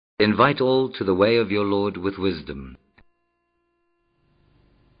Invite all to the way of your Lord with wisdom.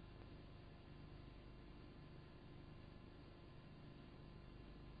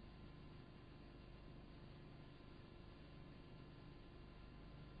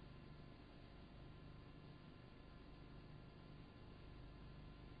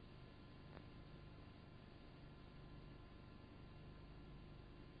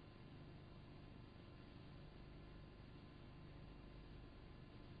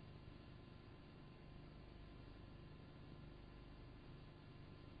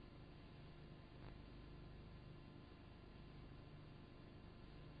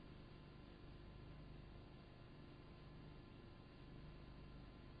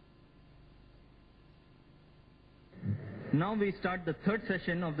 Now we start the third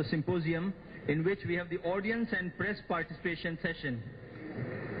session of the symposium, in which we have the audience and press participation session.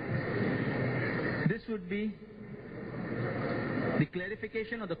 This would be the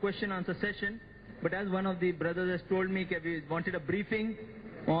clarification of the question-answer session, but as one of the brothers has told me, we wanted a briefing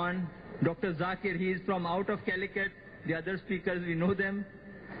on Dr. Zakir. He is from out of Calicut. The other speakers, we know them.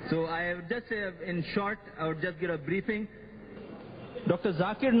 So I would just say, in short, I would just give a briefing. Dr.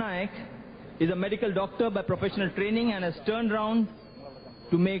 Zakir Naik is a medical doctor by professional training and has turned around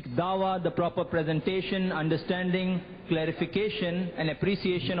to make dawah the proper presentation, understanding, clarification and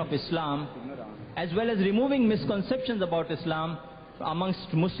appreciation of Islam, as well as removing misconceptions about Islam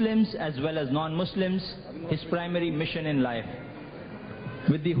amongst Muslims as well as non-Muslims, his primary mission in life.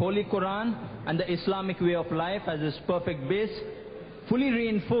 With the Holy Qur'an and the Islamic way of life as his perfect base, fully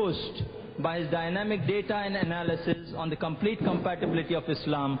reinforced by his dynamic data and analysis on the complete compatibility of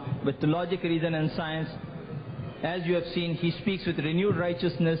Islam with the logic, reason and science. As you have seen, he speaks with renewed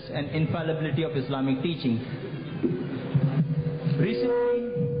righteousness and infallibility of Islamic teaching.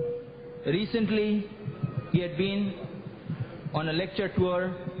 Recently, he had been on a lecture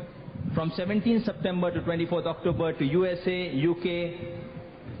tour from 17th September to 24th October to U.S.A, U.K.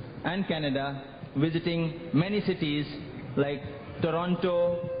 and Canada, visiting many cities like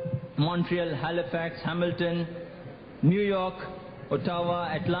Toronto, Montreal, Halifax, Hamilton, New York, Ottawa,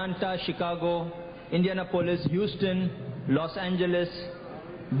 Atlanta, Chicago, Indianapolis, Houston, Los Angeles,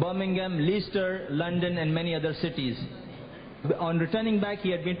 Birmingham, Leicester, London and many other cities. On returning back,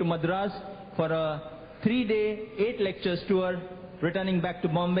 he had been to Madras for a 3-day, 8 lectures tour. Returning back to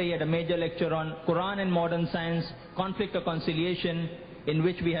Bombay, he had a major lecture on Qur'an and modern science, conflict or conciliation, in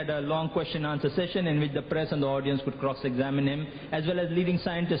which we had a long question-answer session in which the press and the audience could cross-examine him, as well as leading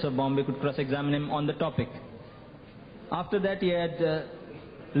scientists of Bombay could cross-examine him on the topic. After that, he had a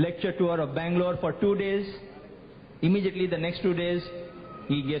lecture tour of Bangalore for 2 days. Immediately the next 2 days,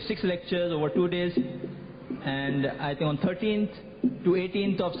 he gave 6 lectures over 2 days. And I think on 13th to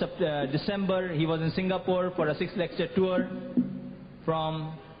 18th of December, he was in Singapore for a 6-lecture tour.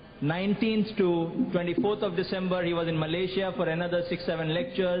 From 19th to 24th of December, he was in Malaysia for another 6-7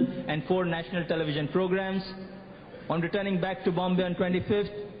 lectures and 4 national television programs. On returning back to Bombay on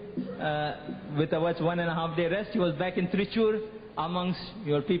 25th, with a 1.5 day rest, he was back in Trichur amongst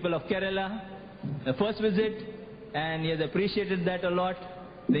your people of Kerala. The first visit, and he has appreciated that a lot.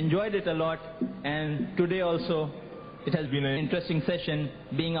 They enjoyed it a lot, and today also it has been an interesting session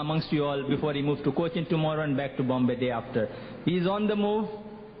being amongst you all before he moves to Cochin tomorrow and back to Bombay day after. He is on the move,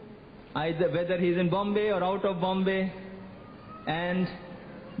 either whether he is in Bombay or out of Bombay, and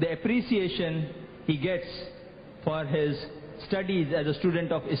the appreciation he gets for his studies as a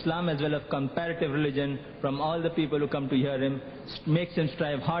student of Islam as well as comparative religion from all the people who come to hear him makes him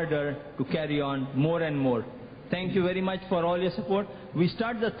strive harder to carry on more and more. Thank you very much for all your support. We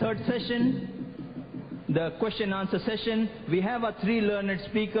start the third session, the question-answer session. We have our 3 learned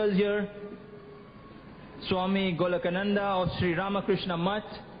speakers here. Swamy Golokanada of Shree Ramakrishna Math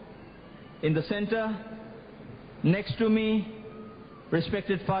in the center. Next to me,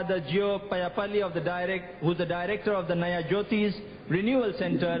 respected Father Gio Payappilly, who's the director of the Navajothis Renewal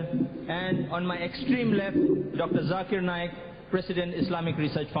Center, and on my extreme left, Dr. Zakir Naik, President, Islamic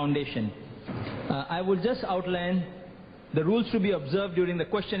Research Foundation. I will just outline the rules to be observed during the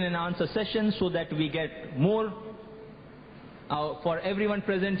question and answer session so that we get more for everyone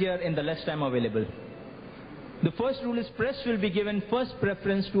present here in the less time available. The first rule is press will be given first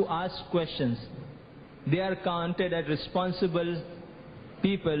preference to ask questions. They are counted as responsible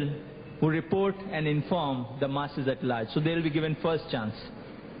people who report and inform the masses at large. So they will be given first chance.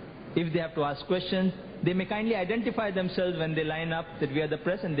 If they have to ask questions, they may kindly identify themselves when they line up that we are the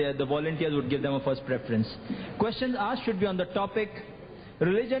press, and the volunteers would give them a first preference. Questions asked should be on the topic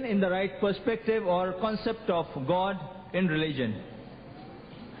religion in the right perspective or concept of God in religion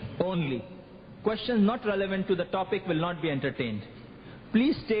only. Questions not relevant to the topic will not be entertained.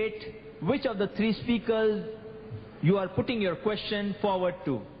 please state which of the three speakers you are putting your question forward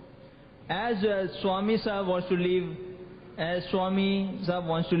to. As Swamy Sahib wants to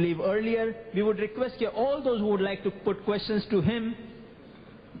leave, earlier, we would request that all those who would like to put questions to him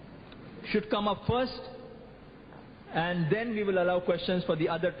should come up first, and then we will allow questions for the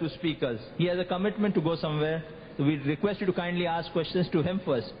other two speakers. He has a commitment to go somewhere, so we request you to kindly ask questions to him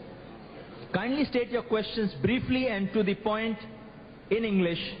first. Kindly state your questions briefly and to the point in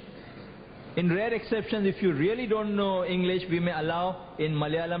English. In rare exceptions, if you really don't know English, we may allow in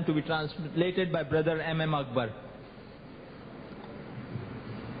Malayalam to be translated by Brother M.M. Akbar.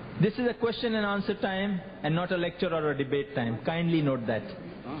 This is a question and answer time and not a lecture or a debate time. Kindly note that.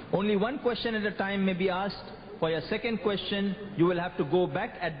 Only one question at a time may be asked. For your second question, you will have to go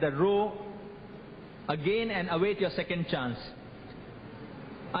back at the row again and await your second chance.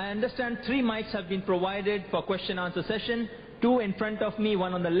 I understand 3 mics have been provided for question answer session. 2 in front of me,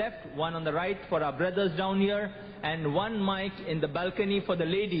 1 on the left, 1 on the right for our brothers down here, and 1 mic in the balcony for the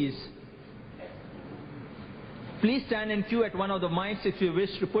ladies. Please stand in queue at one of the mics if you wish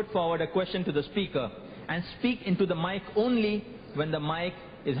to put forward a question to the speaker, and speak into the mic only when the mic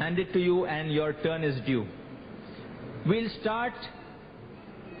is handed to you and your turn is due. We'll start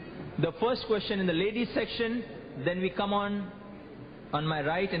the first question in the ladies section, then we come on my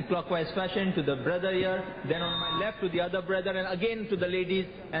right in clockwise fashion to the brother here, then on my left to the other brother, and again to the ladies,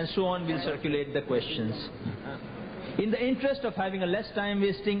 and so on. We'll circulate the questions. In the interest of having a less time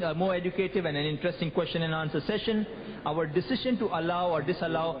wasting, a more educative and an interesting question and answer session, our decision to allow or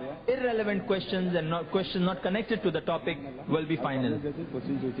disallow irrelevant questions and questions not connected to the topic will be final.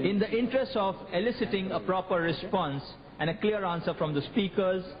 In the interest of eliciting a proper response and a clear answer from the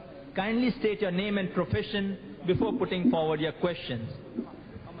speakers, kindly state your name and profession before putting forward your questions.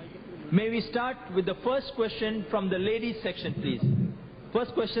 May we start with the first question from the ladies section, please.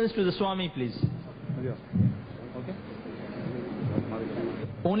 First questions to the Swamy, please.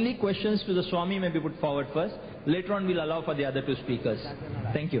 Only questions to the Swamy may be put forward first. Later on, we'll allow for the other two speakers.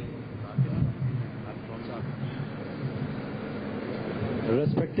 Thank you.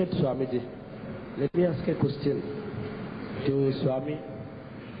 Respected Swamiji, let me ask a question to Swamy.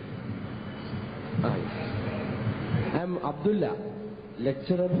 I am Abdullah,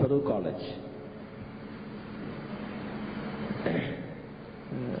 lecturer at Farouk College.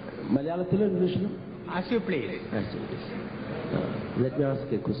 Malayalam, English? As you please. As you please. Let me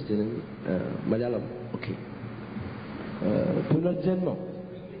ask a question in Malayalam. Okay. Punarjanma.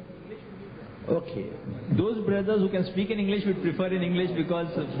 Okay. Those brothers who can speak in English would prefer in English because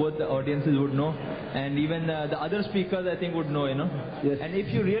both the audiences would know, and even the other speakers I think would know, you know. Yes. And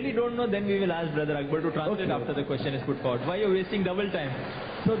if you really don't know, then we will ask Brother Akbar to translate after the question is put forward. Why are you wasting double time?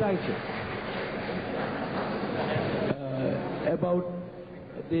 So thank you. About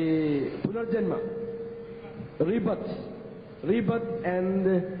the Punarjanma, rebirth and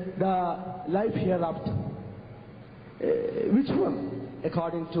the life hereafter. Which one,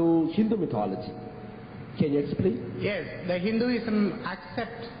 according to Hindu mythology? Can you explain? Yes, the Hinduism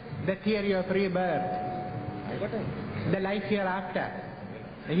accepts the theory of rebirth, the life hereafter.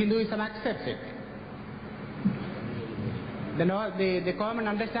 The Hinduism accepts it. The common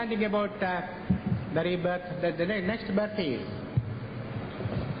understanding about the rebirth, the next birth is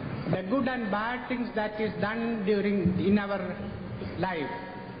the good and bad things that is done in our life.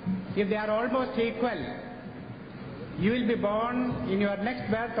 If they are almost equal, you will be born in your next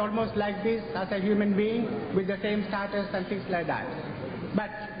birth almost like this as a human being with the same status and things like that.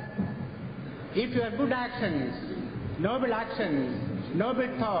 But if your good actions, noble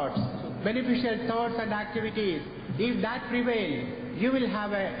thoughts, beneficial thoughts and activities, if that prevail, you will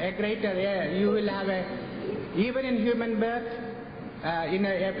have a greater, even in human birth, in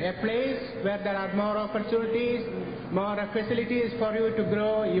a place where there are more opportunities, more facilities for you to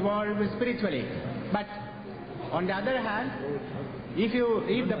grow, evolve spiritually. But on the other hand, if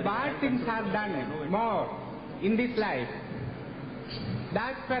the bad things are done more in this life,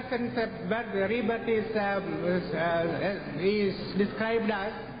 that person's rebirth is described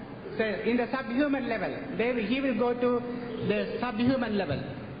as in the subhuman level. He will go to the subhuman level.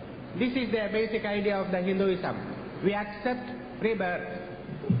 This is the basic idea of the Hinduism. We accept rebirth.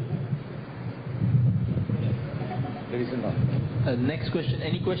 Next question.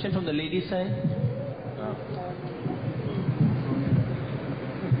 Any question from the ladies' side?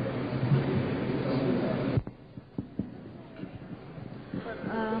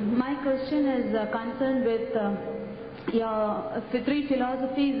 My question is concerned with your 3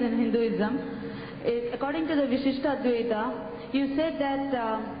 philosophies in Hinduism. According to the Vishishta Advaita, you said that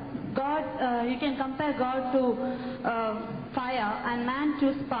God, you can compare God to fire and man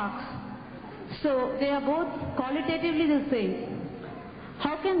to sparks. So they are both qualitatively the same.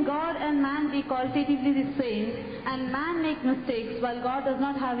 How can God and man be qualitatively the same and man make mistakes while God does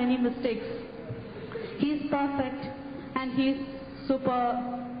not have any mistakes? He is perfect and He is super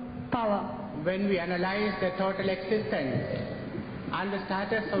power. When we analyze the total existence and the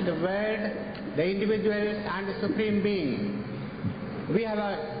status of the world, the individuals and the Supreme Being, we have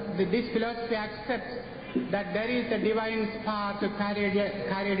this philosophy accepts that there is a divine spark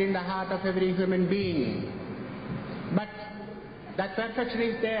carried in the heart of every human being. But that perfection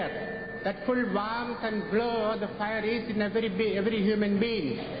is there. That full warmth and glow of the fire is in every human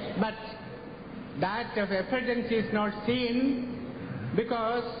being. But that effulgence is not seen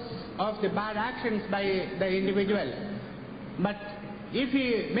because of the bad actions by the individual. But if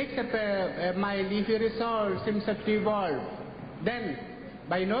he makes up a mind, if he resolves himself to evolve, then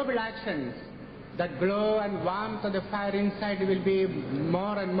by noble actions, that glow and warmth of the fire inside will be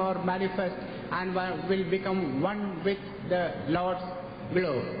more and more manifest and will become one with the Lord's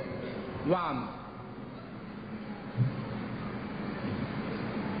glow, warmth.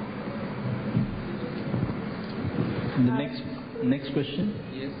 The next question.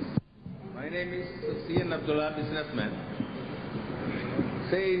 Yes. My name is C.N. Abdullah, businessman.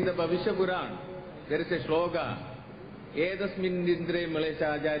 Say in the Bhavishya Puran, there is a slogan, Edasmin Indre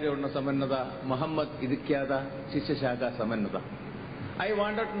Malaysia Ajarya Samannada, Muhammad Idikyada, Shishashaka Samannada. I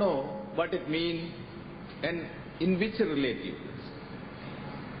wanted to know what it means and in which relative.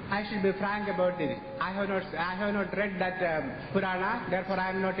 I should be frank about it. I have not read that Purana, therefore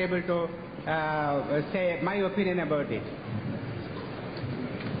I am not able to say my opinion about it.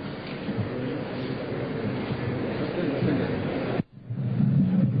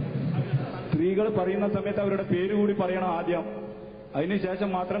 സ്ത്രീകൾ പറയുന്ന സമയത്ത് അവരുടെ പേര് കൂടി പറയണം ആദ്യം, അതിനുശേഷം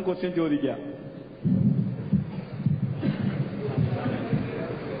മാത്രം ക്വസ്റ്റ്യൻ ചോദിക്കുക.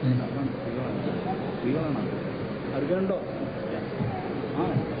 അറിയണ്ടോ?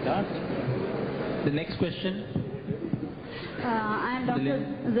 The next question. I am Dr.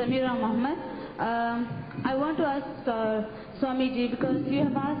 Zamira Muhammad. I want to ask Swamiji, because you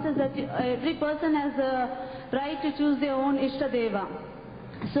have asked us that every person has a right to choose their own Ishtadeva.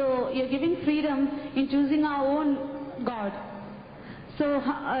 So you're giving freedom in choosing our own God. So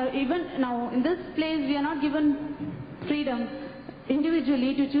even now in this place we are not given freedom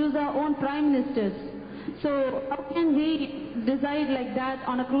individually to choose our own prime ministers. So how can we decide like that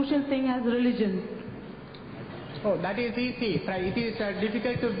on a crucial thing as religion? Oh, that is easy. It is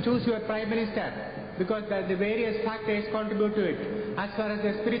difficult to choose your prime minister because the various factors contribute to it. As far as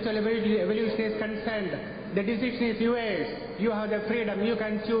the spiritual evolution is concerned, the decision is yours. You have the freedom. You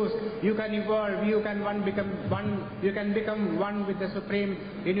can choose. You can evolve. You can become one. You can become one with the Supreme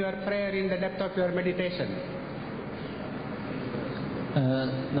in your prayer, in the depth of your meditation.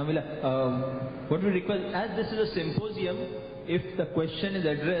 Namila, what we request, as this is a symposium, if the question is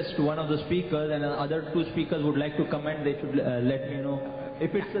addressed to one of the speakers and other two speakers would like to comment, they should let me know.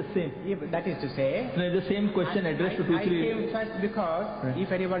 If it's the same. That is to say, no, the same question addressed to two, three. I came first because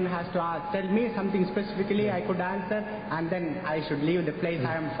if anyone has to tell me something specifically, I could answer, and then I should leave the place.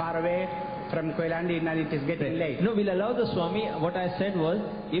 I am far away from Koilandi and it is getting late. No, we'll allow the Swami. What I said was,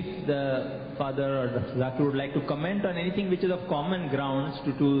 if the Father or the Zakir would like to comment on anything which is of common grounds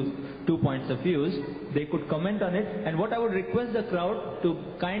to two points of views, they could comment on it. And what I would request the crowd to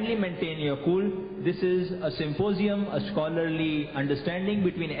kindly maintain your cool. This is a symposium, a scholarly understanding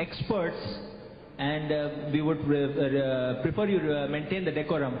between experts, and we would prefer you maintain the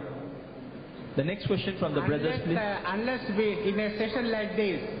decorum. The next question from the brothers, please. Unless we, in a session like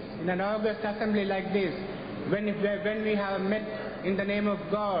this, in an August assembly like this, when we have met in the name of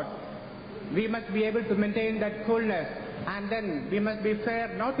God, we must be able to maintain that coolness, and then we must be fair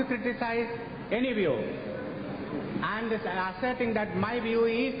not to criticize any view. And asserting that my view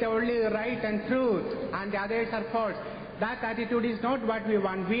is the only right and truth and the others are false. That attitude is not what we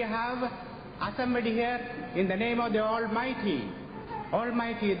want. We have assembled here in the name of the Almighty.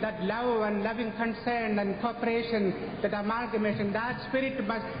 Almighty, that love and loving concern and cooperation, that amalgamation, that spirit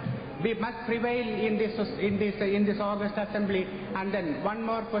must prevail in this August assembly. And then one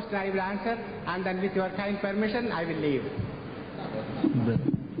more question I will answer, and then with your kind permission I will leave.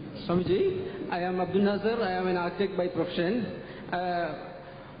 Swamiji, I am Abdul Nazar. I am an architect by profession.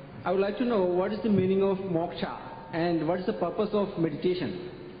 I would like to know what is the meaning of moksha and what is the purpose of meditation.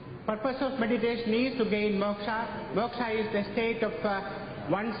 Purpose of meditation is to gain moksha. Moksha is the state of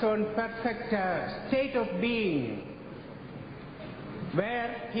one's own perfect state of being,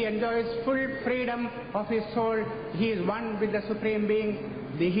 where he enjoys full freedom of his soul. He is one with the Supreme Being.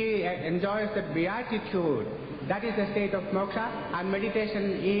 he enjoys the beatitude. That is the state of moksha, and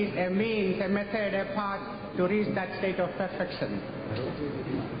meditation is a means, a method, a path to reach that state of perfection.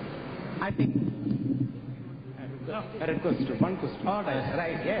 I think. A request, one question. All right,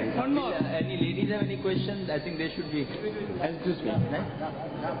 right, yes. One more. Any ladies have any questions? I think they should be. Excuse me.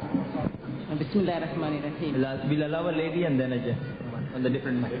 Bismillahirrahmanirrahim. We'll allow a lady and then a gentleman on the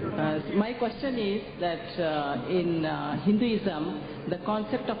different mic. My question is that in Hinduism, the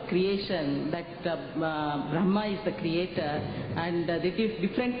concept of creation, that Brahma is the creator, and there is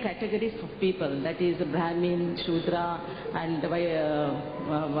different categories of people, that is Brahmin, Shudra, and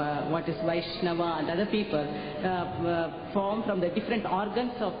what is Vaishnava and other people, form from the different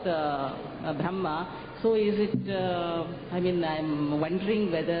organs of the Brahma. So is it, I'm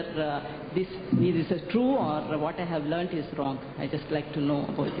wondering whether this is true or what I have learnt is wrong. I just like to know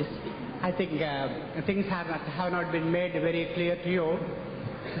about this. I think things have not been made very clear to you.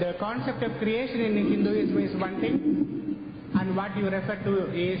 The concept of creation in Hinduism is one thing, and what you refer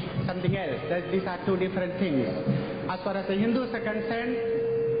to is something else. These are two different things. As far as the Hindus are concerned,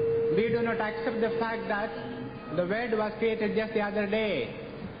 we do not accept the fact that the world was created just the other day,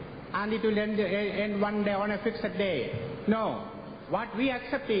 and it will end one day on a fixed day. No. What we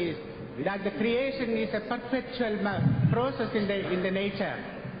accept is that the creation is a perpetual process in the nature.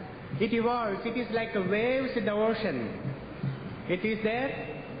 It evolves. It is like waves in the ocean. It is there.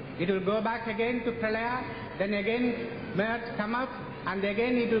 It will go back again to pralaya, then again merge, come up, and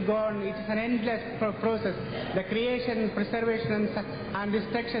again it will go on. It is an endless process. The creation, preservation, and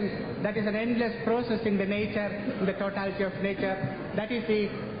destruction, that is an endless process in the nature, in the totality of nature. That is the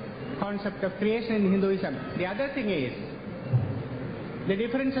concept of creation in Hinduism. The other thing is the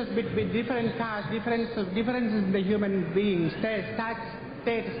differences between different castes, differences in the human being status,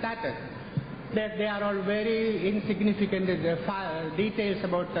 that they are all very insignificant details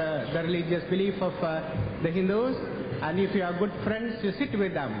about the religious belief of the Hindus. And if you are good friends, you sit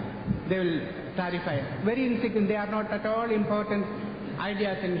with them, they will clarify. Very insignificant. They are not at all important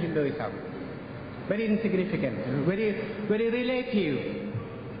ideas in Hinduism. Very insignificant, very relative.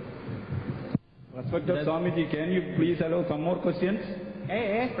 Respected Swamiji, can you please allow some more questions?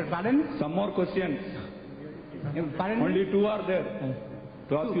 Pardon? Some more questions. Pardon? Only two are there.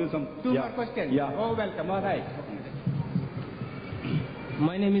 To ask you some. Two more questions? Yeah. Oh, welcome. All right.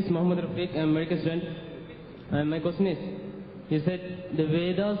 My name is Muhammad Rafiq. I am a medical student. And my question is, you said the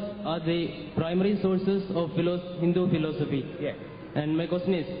Vedas are the primary sources of Hindu philosophy. Yes. And my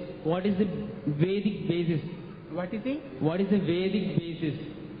question is, what is the Vedic basis? What is it? What is the Vedic basis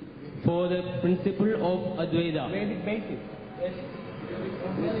for the principle of Advaita? Vedic basis. Yes.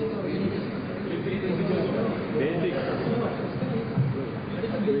 Basic.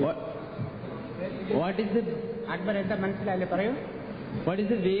 What is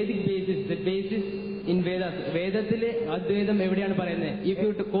the Vedic basis? The basis in Vedas. Vedathile Advaitam evideyanu parayunne. If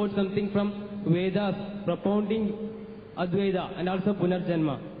you to quote something from Vedas propounding Advaita and also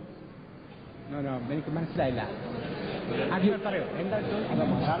Punarjanma. No, എനിക്ക് മനസ്സിലായില്ല. Akbar പറയൂ. എന്താ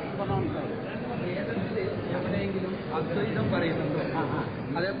എവിടെയെങ്കിലും അദ്വൈതം പറയുന്നുണ്ടോ?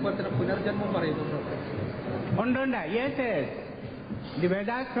 അതേപോലെ തന്നെ പുനർജന്മം പറയുന്നുണ്ടോ? ഉണ്ട്. Yes. The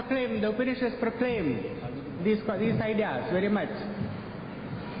Vedas proclaim, the Upanishads proclaim these ideas very much.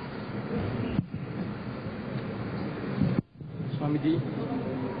 Swamiji,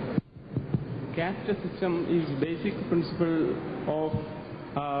 caste system is basic principle of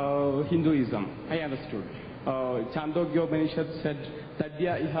Hinduism. I understood. Chandogya Upanishad said,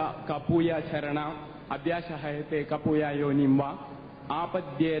 Tadya iha kapuya charana abhyashahayate kapuya yonimva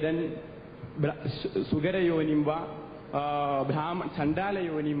apadyeran sugara yonimva brahman chandala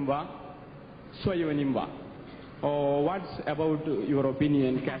yonimva swayonimva. What's about your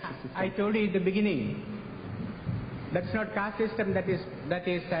opinion, caste system? I told you in the beginning. That's not caste system that is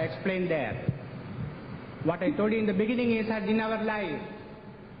explained there. What I told you in the beginning is that in our life,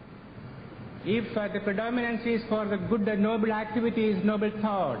 if the predominance is for the good and noble activities, noble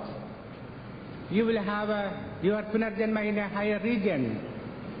thoughts, you will have your punarjanma in a higher region.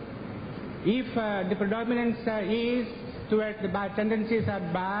 If the predominance is towards the bad tendencies are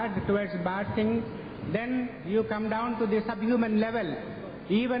bad, towards bad things, then you come down to the subhuman level,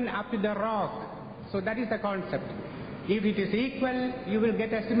 even up to the rock. So that is the concept. If it is equal, you will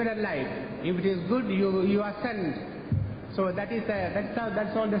get a similar life. If it is good, you ascend. So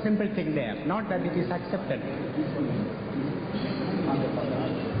that's all the simple thing there. Not that it is accepted.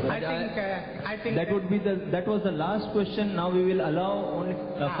 I think that was the last question. Now we will allow only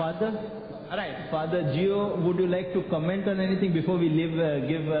Father. Right. Father Gio, would you like to comment on anything before we give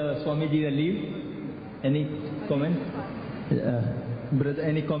Swamiji a leave? Any comment? Brother,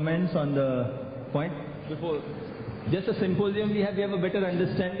 any comments on the point? Before, just a symposium, we have a better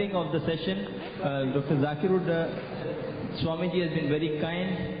understanding of the session. Dr. Zakir Swamiji has been very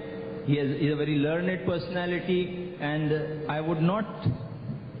kind. He is a very learned personality, and I would not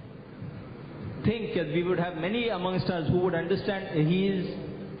think that we would have many amongst us who would understand. He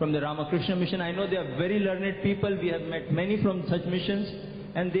is from the Ramakrishna mission. I know they are very learned people. We have met many from such missions,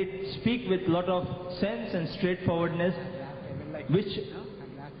 and they speak with a lot of sense and straightforwardness, which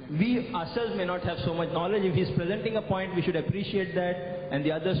we ourselves may not have so much knowledge. If he is presenting a point, we should appreciate that, and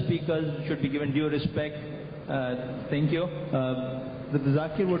the other speakers should be given due respect. Thank you. Dr.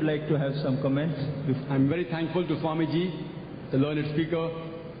 Zakir would like to have some comments. I'm very thankful to Swamiji, the learned speaker,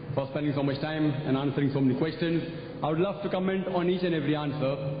 for spending so much time and answering so many questions. I would love to comment on each and every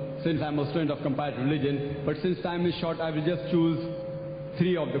answer, since I'm a student of comparative religion, but since time is short, I will just choose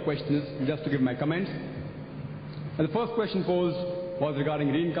 3 of the questions just to give my comments. And the first question posed was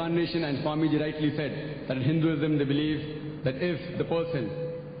regarding reincarnation, and Swamiji rightly said that in Hinduism they believe that if the person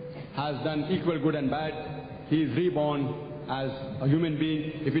has done equal good and bad, he is reborn as a human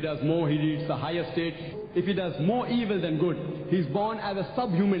being. If he does more, he reaches the higher state. If he does more evil than good, he is born at a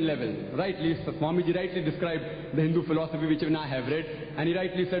subhuman level. Rightly, so Swamiji rightly described the Hindu philosophy, which even I have read, and he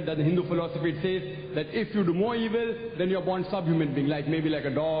rightly said that the Hindu philosophy says that if you do more evil, then you are born subhuman being, like maybe like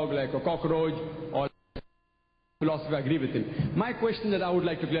a dog, like a cockroach, or philosophy. I agree with him. My question that I would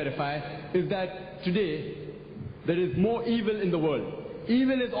like to clarify is that today there is more evil in the world.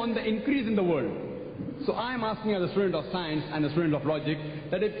 Evil is on the increase in the world. So I am asking as a student of science and a student of logic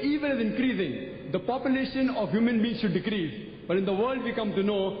that if evil is increasing, the population of human beings should decrease. But in the world we come to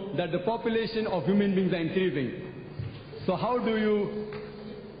know that the population of human beings are increasing. So how do you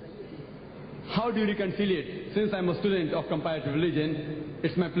reconciliate? Since I am a student of comparative religion,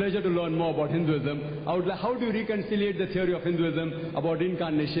 it's my pleasure to learn more about Hinduism. How do you reconciliate the theory of Hinduism about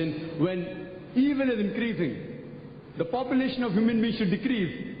reincarnation when evil is increasing? The population of human beings should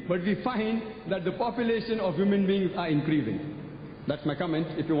decrease, but we find that the population of human beings are increasing. That's my comment.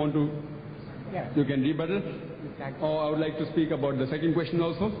 If you want to, you can rebuttal. Exactly. Or I would like to speak about the second question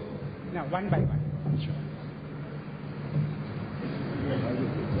also. No, one by one. Sure.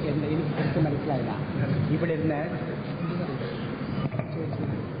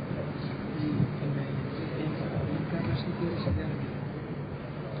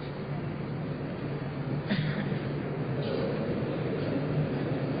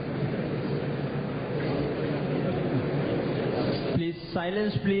 Please,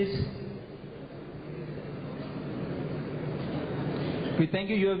 silence please. We thank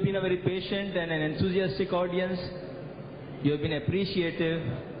you. You have been a very patient and an enthusiastic audience. You have been appreciative.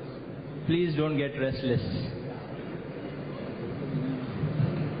 Please don't get restless.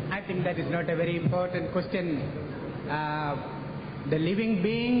 I think that is not a very important question. The living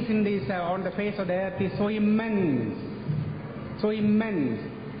beings in this on the face of the earth is so immense. So immense.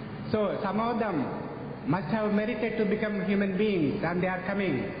 So some of them must have merited to become human beings, and they are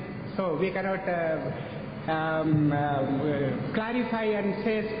coming. So we cannot clarify and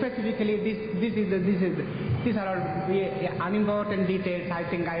say specifically these are all unimportant details. I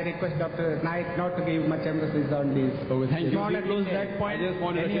think I request Dr. Naik not to give much emphasis on this. So thank you. Close that point.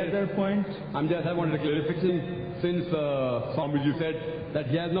 Any other point? I wanted a clarification, since Swamiji said that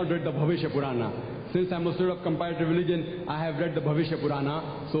he has not read the Bhavishya Purana. Since I am a student of comparative religion, I have read the Bhavishya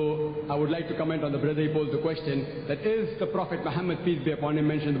Purana, so I would like to comment on the brother. He posed the question that is the Prophet Muhammad, peace be upon him,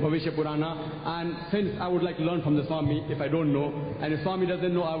 mentioned the Bhavishya Purana, and since I would like to learn from the Swami if I don't know, and if Swami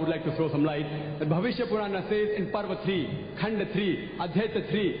doesn't know, I would like to throw some light. The Bhavishya Purana says in Parva 3, Khanda 3, Adhyata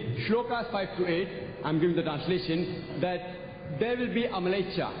 3, Shlokas 5 to 8, I'm giving the translation, that there will be a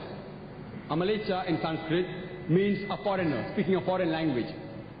Malaysia. A Malaysia in Sanskrit means a foreigner, speaking a foreign language.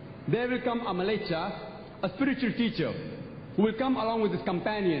 There will come a Malaysia, a spiritual teacher, who will come along with his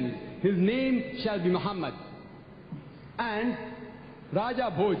companions. His name shall be Muhammad. And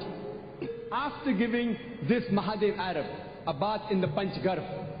Raja Bhoj, after giving this Mahadev Arab a bath in the Panchgarh,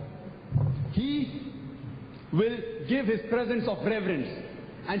 he will give his presence of reverence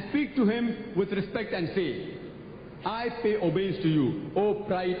and speak to him with respect and say, I pay obeisance to you, O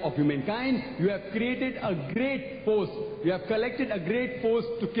pride of humankind. You have created a great force. You have collected a great force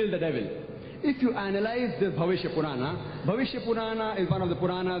to kill the devil. If you analyze this Bhavishya Purana is one of the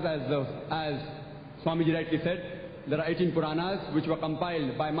Puranas, as Swamiji rightly said. There are 18 Puranas which were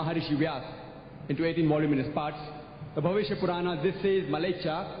compiled by Maharishi Vyas into 18 voluminous parts. The Bhavishya Purana, this says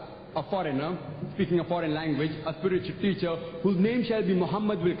Malaysia, a foreigner, speaking a foreign language, a spiritual teacher, whose name shall be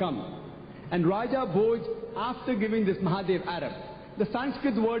Muhammad, will come. And Raja Bhoj, after giving this Mahadev Arab, the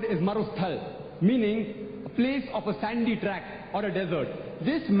Sanskrit word is Marusthal, meaning a place of a sandy tract or a desert.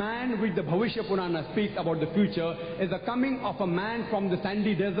 This man which the Bhavishya Purana speaks about the future is the coming of a man from the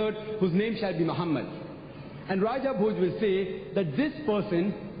sandy desert whose name shall be Muhammad. And Raja Bhoj will say that this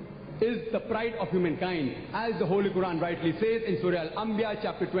person is the pride of humankind, as the Holy Quran rightly says in Surah Al-Anbiya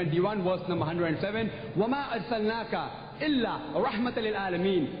chapter 21 verse number 107, وَمَا أَرْسَلْنَاكَ إِلَّا رَحْمَةً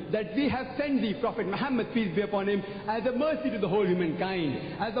لِلْعَالَمِينَ, that we have sent thee, Prophet Muhammad, peace be upon him, as a mercy to the whole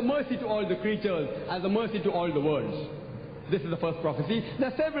humankind, as a mercy to all the creatures, as a mercy to all the worlds. This is the first prophecy. There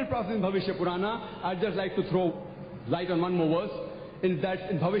are several prophecies in Bhavishya Purana. I'd just like to throw light on one more verse. In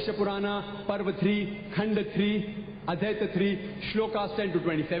Bhavishya Purana, Parva 3, Khanda 3, Adhaita 3, Shlokas 10 to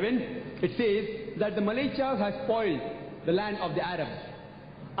 27, it says that the Malaysias has spoiled the land of the Arabs.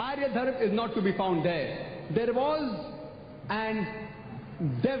 Arya Dharma is not to be found there. There was an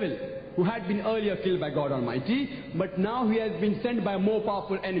devil who had been earlier killed by God Almighty, but now he has been sent by a more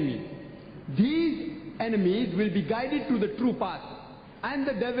powerful enemy. These enemies will be guided to the true path, and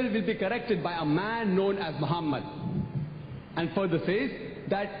the devil will be corrected by a man known as Muhammad. And further says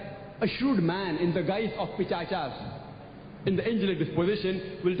that a shrewd man in the guise of Pichachas, in the angelic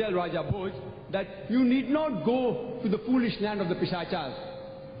disposition, will tell Raja Bhoj that you need not go to the foolish land of the Pichachas,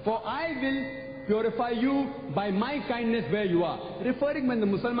 for I will purify you by my kindness where you are. Referring when the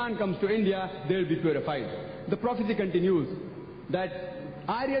Mussalman comes to India, they will be purified. The prophecy continues that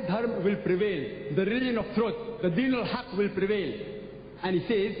Arya Dharma will prevail, the religion of truth, the Deen al-Haq will prevail. And he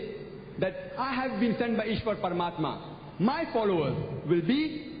says that I have been sent by Ishwar Paramatma. My followers will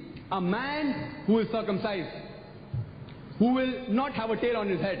be a man who is circumcised, who will not have a tail on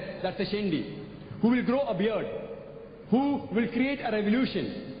his head, that's a shendi, who will grow a beard, who will create a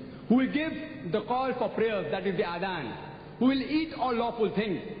revolution, who will give the call for prayers, that is the adhan, who will eat all lawful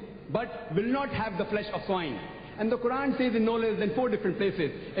things, but will not have the flesh of swine. And the Quran says in no less than 4 different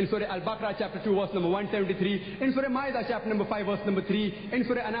places. In Surah Al-Baqarah chapter 2 verse number 173, in Surah Ma'idah chapter number 5 verse number 3, in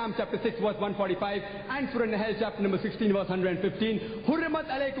Surah An'am chapter 6 verse 145, and Surah Nahl chapter number 16 verse 115, Hurrimat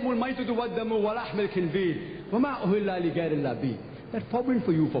alaykumul maytutu waddamu wa lahmil khinzir, wa ma uhilla li ghayrillah bi. That forbidden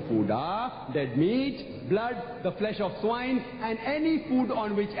for you for food are dead meat, blood, the flesh of swine, and any food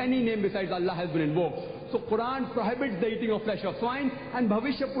on which any name besides Allah has been invoked. So Quran prohibits the eating of flesh of swine, and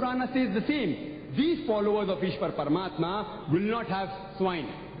Bhavishya Purana says the same. These followers of Ishwar Paramatma will not have swine.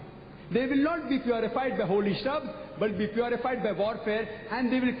 They will not be purified by holy shrubs, but be purified by warfare,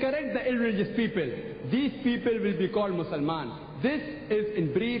 and they will correct the irreligious people. These people will be called Musalman. This is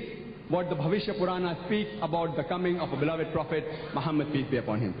in brief what the Bhavishya Purana speaks about the coming of a beloved prophet, Muhammad, peace be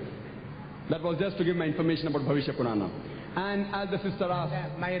upon him. That was just to give my information about Bhavishya Purana. And as the sister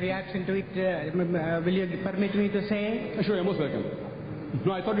asked, my reaction to it, will you permit me to say? Sure, you're most welcome.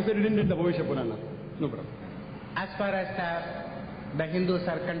 No, I thought you said you didn't read the Bhavishya Purana. No problem. As far as the Hindus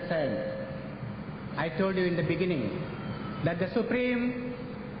are concerned, I told you in the beginning that the supreme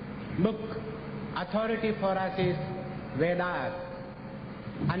book authority for us is Vedas.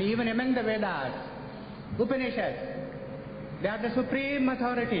 And even among the Vedas, Upanishads, they are the supreme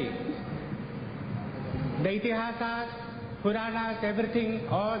authority. The Itihasas, Puranas, everything,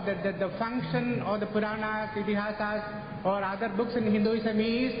 or the function of the Puranas, Itihasas, or other books in Hinduism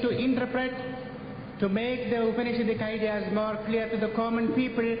is to interpret, to make the Upanishadic ideas more clear to the common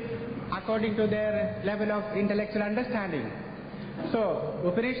people according to their level of intellectual understanding. So,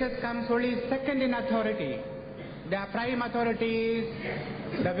 Upanishads comes only second in authority. Their prime authority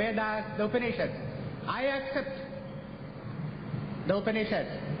is the Vedas, the Upanishads. I accept the Upanishads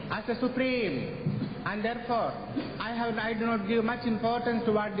as the supreme, and therefore I do not give much importance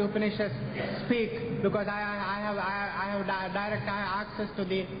to what the Upanishads speak, because I have direct access to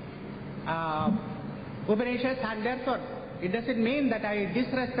the Upanishads, and therefore it doesn't mean that I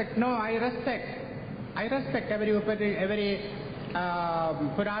disrespect. No, I respect every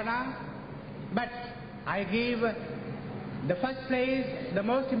Purana, but I give the first place, the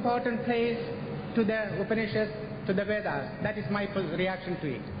most important place to the Upanishads, to the Vedas. That is my reaction to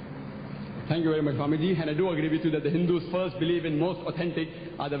it. Thank you very much, Swamiji. And I do agree with you that the Hindus first believe in most authentic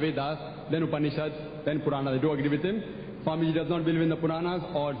are the Vedas, then Upanishads, then Puranas. I do agree with him. Swamiji does not believe in the Puranas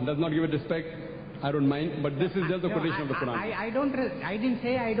or does not give it respect. I don't mind, but this is just the quotation of the Quran. I didn't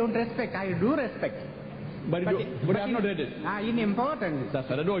say I don't respect. I do respect. But I have not read it. In importance. That's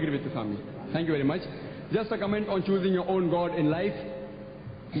right. I do agree with you, Swami. Thank you very much. Just a comment on choosing your own God in life.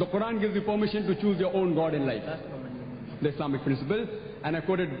 The Quran gives you permission to choose your own God in life. The Islamic principle. And I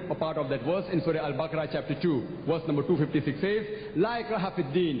quoted a part of that verse in Surah Al-Baqarah chapter 2, verse number 256 says, La ikraha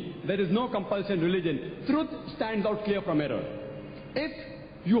fid deen. There is no compulsion in religion. Truth stands out clear from error. If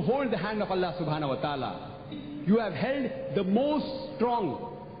you hold the hand of Allah subhanahu wa ta'ala, you have held the most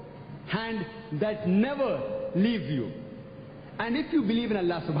strong hand that never leaves you. And if you believe in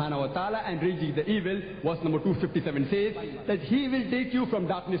Allah subhanahu wa ta'ala and resist the evil, verse number 257 says that He will take you from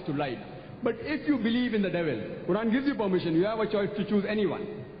darkness to light. But if you believe in the devil, Quran gives you permission, you have a choice to choose anyone.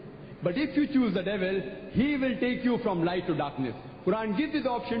 But if you choose the devil, he will take you from light to darkness. Quran gives you the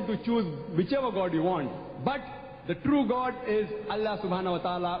option to choose whichever God you want. But the true God is Allah subhanahu wa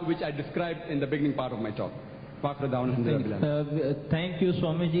ta'ala, which I described in the beginning part of my talk. Thank you,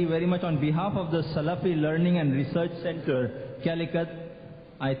 Swamiji, very much on behalf of the Salafi Learning and Research Center, Calicut.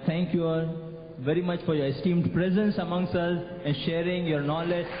 I thank you all very much for your esteemed presence amongst us and sharing your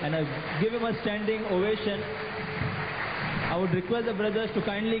knowledge. And I give him a standing ovation. I would request the brothers to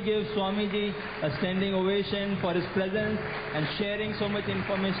kindly give Swamiji a standing ovation for his presence and sharing so much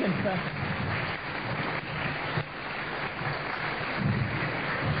information.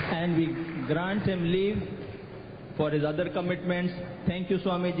 And we grant him leave for his other commitments. Thank you,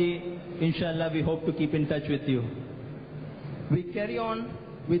 Swamiji. Inshallah, we hope to keep in touch with you. We carry on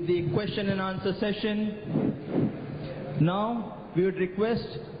with the question and answer session. Now, we would request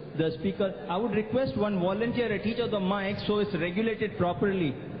the speaker, I would request one volunteer at each of the mics so it's regulated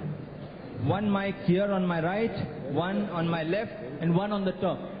properly. One mic here on my right, one on my left, and one on the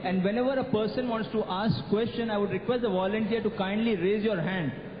top. And whenever a person wants to ask a question, I would request the volunteer to kindly raise your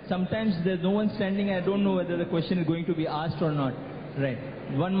hand. Sometimes there's no one standing, I don't know whether the question is going to be asked or not. Right.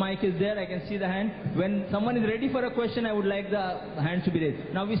 One mic is there, I can see the hand. When someone is ready for a question, I would like the hand to be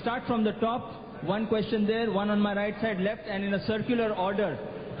raised. Now we start from the top. One question there, one on my right side, left, and in a circular order.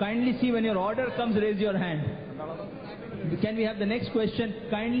 Kindly see when your order comes, raise your hand. Can we have the next question?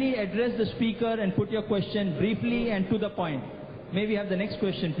 Kindly address the speaker and put your question briefly and to the point. May we have the next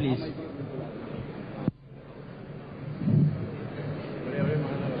question, please?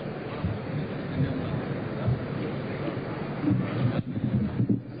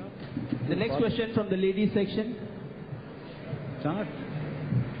 The next question from the ladies section.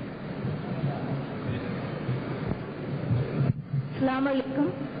 Assalamu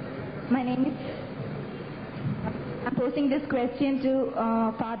alaikum. My name is... I'm posing this question to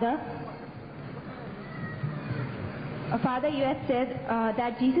Father. Father, you have said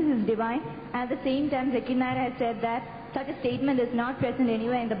that Jesus is divine. At the same time, Zakir Naik has said that such a statement is not present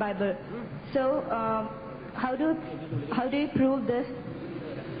anywhere in the Bible. So, how do you prove this?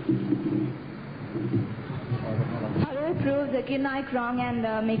 How do you prove Zakir Naik wrong and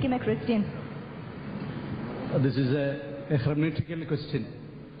make him a Christian? This is a hermeneutical question.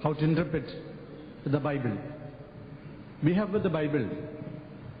 How to interpret the Bible. We have the Bible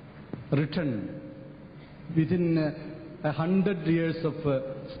written within 100 years of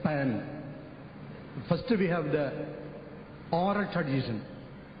span. First we have the oral tradition.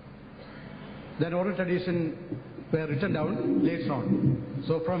 Then oral tradition were written down later on.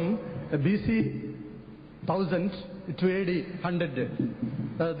 So from BC 1000 to AD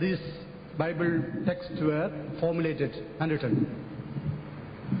 100, these Bible texts were formulated and written.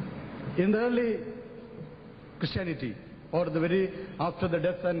 In the early Christianity, or the very after the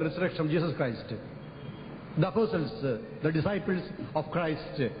death and resurrection of Jesus Christ, the apostles, the disciples of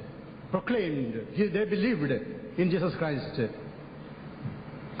Christ, proclaimed, they believed in Jesus Christ.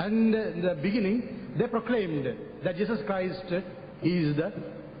 And in the beginning, they proclaimed that Jesus Christ is the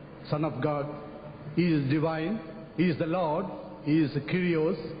Son of God, He is divine, He is the Lord, He is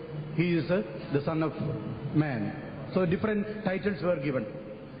Kyrios, He is the Son of Man. So different titles were given.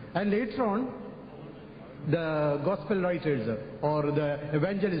 And later on, the gospel writers or the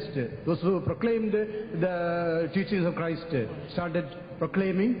evangelists, those who proclaimed the teachings of Christ, started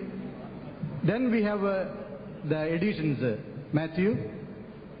proclaiming. Then we have the editions, Matthew,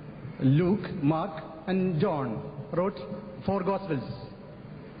 Luke, Mark and John wrote 4 gospels.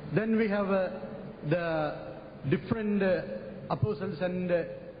 Then we have the different apostles and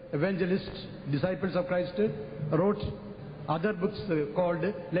evangelists, disciples of Christ, wrote other books called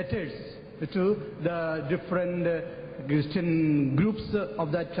letters to the different Christian groups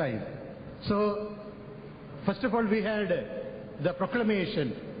of that time. So, first of all, we had the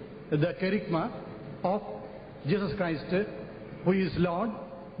proclamation, the kerygma of Jesus Christ, who is Lord,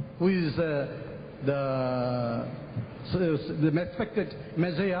 who is the expected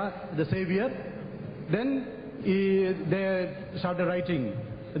Messiah, the Savior. Then they started writing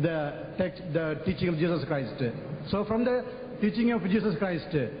the text, the teaching of Jesus Christ. So from the teaching of Jesus Christ,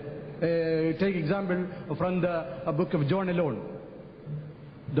 take example from the book of John alone.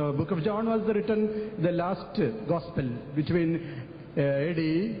 The book of John was written, the last gospel between AD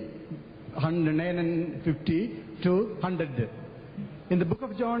 950 to 100. In the book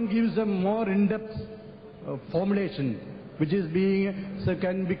of John gives a more in-depth formulation which is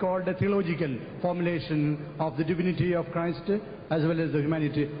can be called a theological formulation of the divinity of Christ as well as the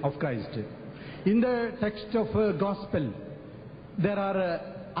humanity of Christ. In the text of Gospel, there are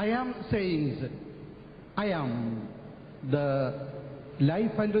I am sayings. I am the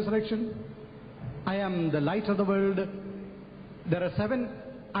life and resurrection. I am the light of the world. There are 7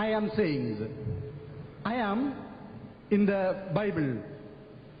 I am sayings. I am in the Bible,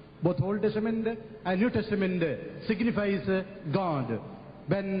 both Old Testament and New Testament, signifies God.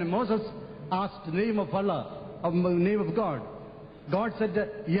 When Moses asked the name of Allah, the name of God, God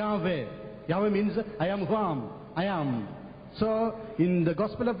said Yahweh. Yahweh means I am who I am. So in the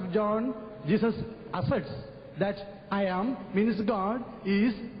Gospel of John, Jesus asserts that I am means God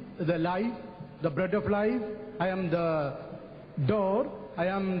is the life, the bread of life. I am the door. I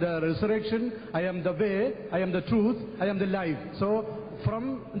am the resurrection. I am the way. I am the truth. I am the life. So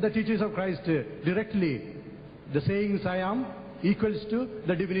from the teachings of Christ directly, the sayings I am equals to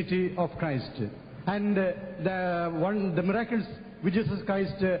the divinity of Christ. And the miracles which Jesus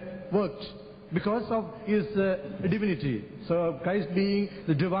Christ worked because of his divinity. So Christ being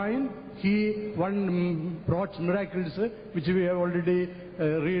the divine, he brought miracles which we have already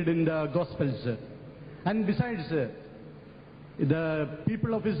read in the Gospels. And besides, the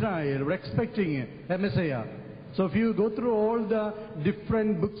people of Israel were expecting a Messiah. So if you go through all the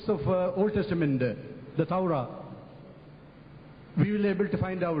different books of Old Testament, the Torah, we will be able to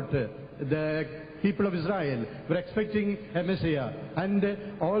find out the people of Israel were expecting a Messiah. And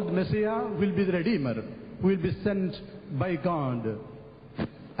all the Messiah will be the Redeemer, who will be sent by God.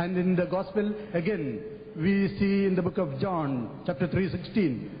 And in the Gospel, again, we see in the book of John, chapter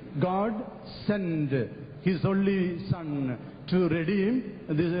 3:16, God sent His only Son to redeem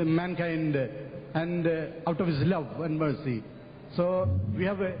this mankind and out of His love and mercy. So we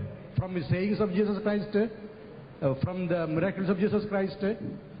have from the sayings of Jesus Christ, from the miracles of Jesus Christ,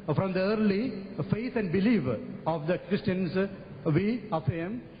 from the early faith and belief of the Christians, we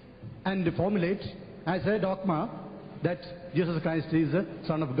affirm and formulate as a dogma that Jesus Christ is the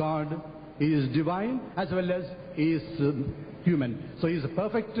Son of God. He is divine as well as He is human. So He is a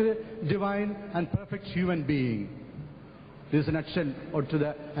perfect divine and perfect human being. This is a nutshell or to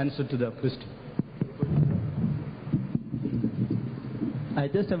the answer to the question. I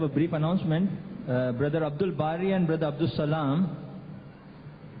just have a brief announcement. Brother Abdul Bari and Brother Abdul Salam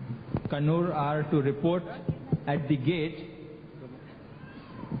Kanur are to report at the gate.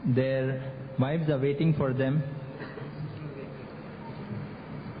 Their wives are waiting for them.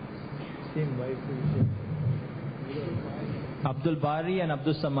 Same wife. Abdul Bari and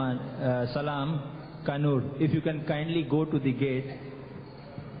Abdul Salam Kanur, if you can kindly go to the gate.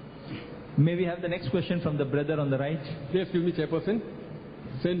 May we have the next question from the brother on the right? Please excuse me, Chairperson.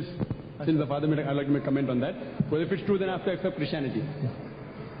 Since the father made, I'd like to make a comment on that. Well, if it's true, then I have to accept Christianity.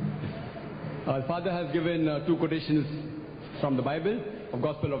 The father has given 2 quotations from the Bible, of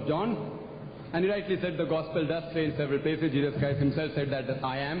Gospel of John. And he rightly said the Gospel does say in several places, Jesus Christ himself said that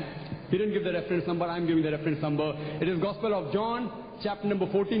I am. He didn't give the reference number, I'm giving the reference number. It is Gospel of John, chapter number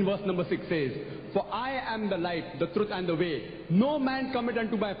 14, verse number 6 says, "For I am the light, the truth and the way. No man cometh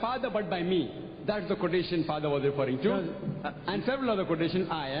unto my Father but by me." That's the quotation Father was referring to. And several other quotations,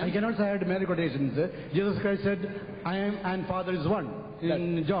 I am. I can also add many quotations. Jesus Christ said, I am and Father is one.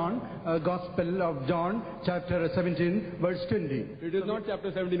 In John, Gospel of John, chapter 17, verse 20. It is not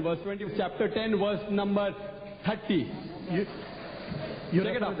chapter 17, verse 20. It's chapter 10, verse number 30.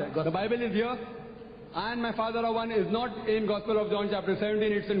 Check it out. The Bible is here. I and my Father are one is not in Gospel of John, chapter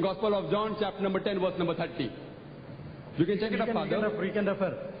 17. It's in Gospel of John, chapter number 10, verse number 30. You can check it up, Father. We can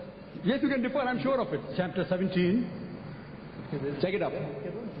refer. Yes, you can refer. I'm sure of it. Chapter 17. Check it up.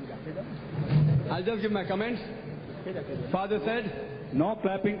 I'll just give my comments. Father said, no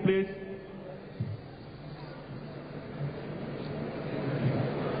clapping, please.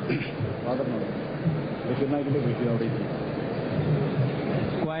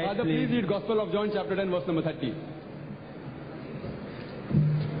 Quiet, Father, please read Gospel of John, chapter 10, verse number 30.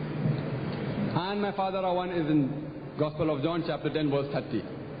 I and my Father are one is in Gospel of John, chapter 10, verse 30.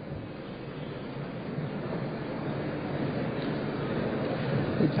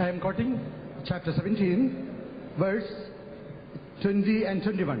 I am quoting chapter 17, verse 20 and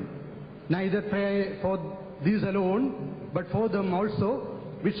 21. Neither pray for these alone, but for them also,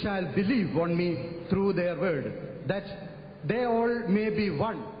 which shall believe on me through their word, that they all may be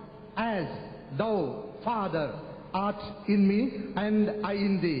one, as thou, Father, art in me, and I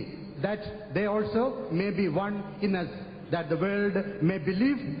in thee, that they also may be one in us, that the world may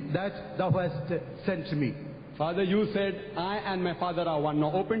believe that thou hast sent me. Father, you said, I and my Father are one.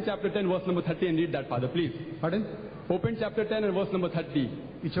 Now open chapter 10, verse number 30 and read that, Father, please. Pardon? Open chapter 10 and verse number 30.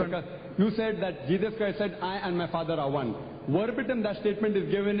 Which one? You said that Jesus Christ said, I and my Father are one. Verbatim, that statement is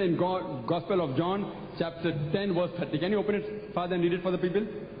given in Gospel of John, chapter 10, verse 30. Can you open it, Father, and read it for the people?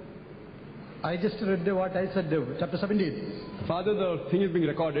 I just read what I said, chapter 17. Father, the thing is being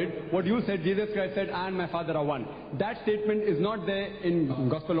recorded. What you said, Jesus Christ said, I and my Father are one. That statement is not there in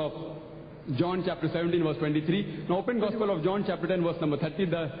Gospel of John, chapter 17, verse 23. Now open Gospel of John, chapter 10, verse number 30.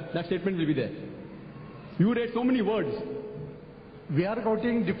 That statement will be there. You read so many words. We are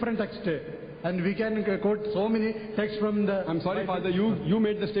quoting different texts. And we can quote so many texts from the... I'm sorry, Father, you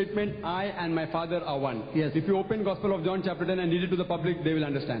made the statement, I and my Father are one. Yes. If you open Gospel of John, chapter 10 and read it to the public, they will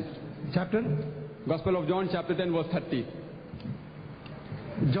understand. Chapter? Gospel of John, chapter 10, verse 30.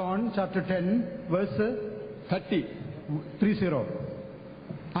 John, chapter 10, verse 30. 30.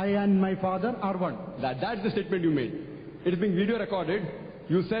 I and my Father are one. That's the statement you made. It is being video recorded.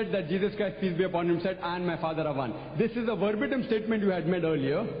 You said that Jesus Christ, peace be upon him, said, I and my Father are one. This is a verbatim statement you had made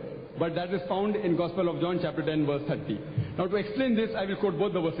earlier, but that is found in Gospel of John, chapter 10, verse 30. Now to explain this, I will quote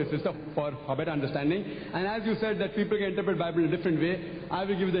both the verses, sister, for a better understanding. And as you said that people can interpret Bible in a different way, I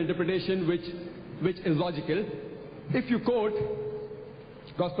will give you the interpretation which is logical. If you quote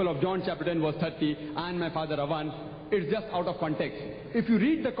Gospel of John, chapter 10, verse 30, I and my Father are one, it's just out of context. If you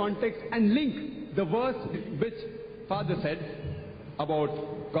read the context and link the verse which Father said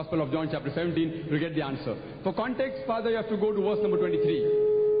about Gospel of John, chapter 17, you'll get the answer. For context, Father, you have to go to verse number 23.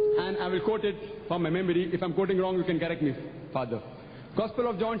 And I will quote it from my memory. If I'm quoting wrong, you can correct me, Father. Gospel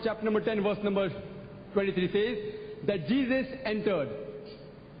of John, chapter number 10, verse number 23 says that Jesus entered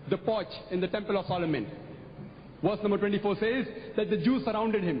the porch in the temple of Solomon. Verse number 24 says that the Jews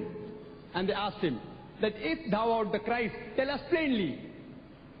surrounded him and they asked him that if thou art the Christ, tell us plainly.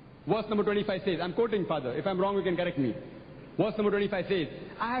 Verse number 25 says, I'm quoting, Father. If I'm wrong, you can correct me. Verse number 25 says,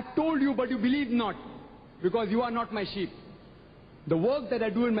 I have told you, but you believe not, because you are not my sheep. The work that I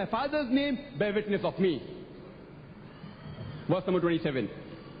do in my Father's name bear witness of me. Verse number 27.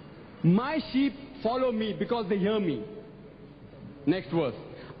 My sheep follow me because they hear me. Next verse.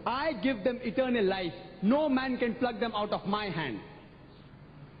 I give them eternal life. No man can pluck them out of my hand.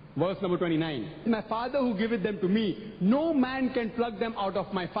 Verse number 29. My Father who giveth them to me, no man can pluck them out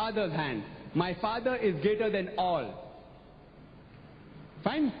of my Father's hand. My Father is greater than all.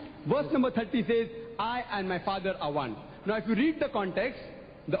 Fine? Verse number 30 says, I and my Father are one. Now if you read the context,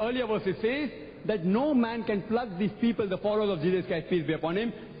 the earlier verses says that no man can pluck these people, the followers of Jesus Christ, peace be upon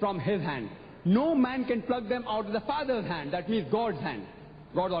him, from his hand. No man can pluck them out of the Father's hand. That means God's hand,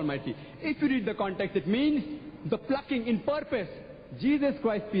 God Almighty. If you read the context, it means the plucking in purpose. Jesus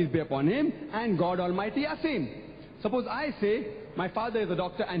Christ, peace be upon him, and God Almighty are same. Suppose I say, my father is a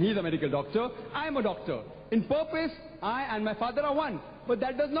doctor and he is a medical doctor, I am a doctor. In purpose, I and my Father are one. But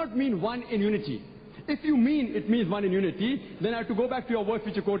that does not mean one in unity. If you mean it means one in unity, then I have to go back to your verse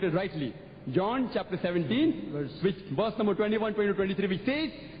which you quoted rightly. John chapter 17, verse number 21, 22, 23, which says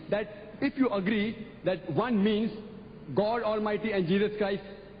that if you agree that one means God Almighty and Jesus Christ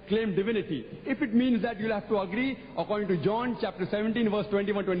claim divinity. If it means that, you'll have to agree, according to John chapter 17, verse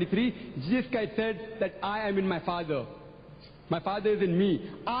 21, 23, Jesus Christ said that I am in my Father. My Father is in me.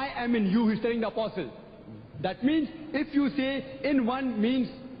 I am in you, he's telling the apostles. That means, if you say in one means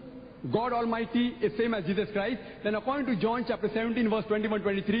God Almighty is same as Jesus Christ, then according to John chapter 17, verse 21,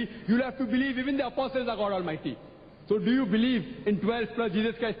 23, you'll have to believe even the apostles are God Almighty. So do you believe in 12 plus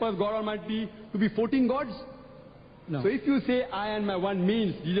Jesus Christ plus God Almighty to be 14 gods? No. So if you say I and my one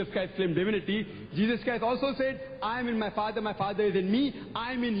means Jesus Christ claimed divinity, Jesus Christ also said, I am in my Father is in me,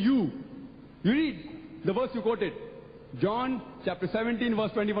 I am in you. You read the verse you quoted. John chapter 17,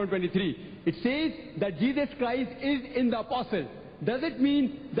 verse 21, 23. It says that Jesus Christ is in the apostles. Does it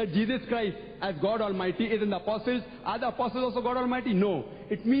mean that Jesus Christ as God Almighty is in the apostles? Are the apostles also God Almighty? No.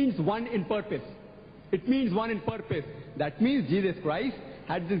 It means one in purpose. It means one in purpose. That means Jesus Christ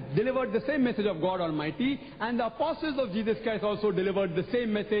had delivered the same message of God Almighty, and the apostles of Jesus Christ also delivered the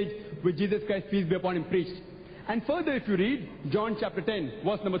same message which Jesus Christ, peace be upon him, preached. And further, if you read John chapter 10,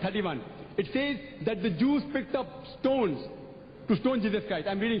 verse number 31, it says that the Jews picked up stones to stone Jesus Christ.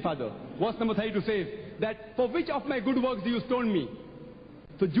 I'm reading, Father. Verse number 32 says that, for which of my good works do you stone me?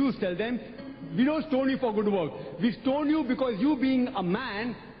 So Jews tell them, we don't stone you for good work. We stone you because you being a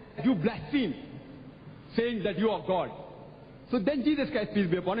man, you blaspheme, saying that you are God. So then Jesus Christ, peace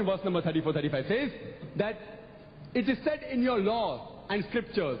be upon him, verse number 34, 35 says that it is said in your law and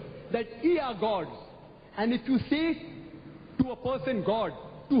scriptures that ye are gods. And if you say to a person God,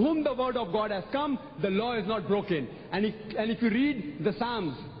 to whom the word of God has come, the law is not broken. And if you read the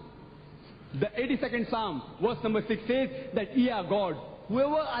Psalms, the 82nd Psalm, verse number 6 says that ye are God.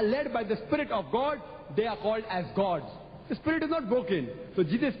 whoever are led by the Spirit of God, they are called as gods. The Spirit is not broken. So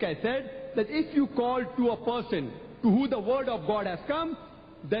Jesus Christ said that if you call to a person to who the word of God has come,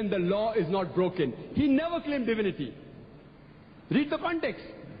 then the law is not broken. He never claimed divinity. Read the context.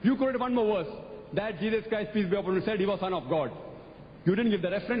 You quoted one more verse, that Jesus Christ, peace be upon him, said he was Son of God. You didn't give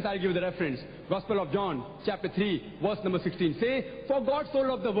the reference, I'll give the reference. Gospel of John, chapter 3, verse number 16. Say, for God so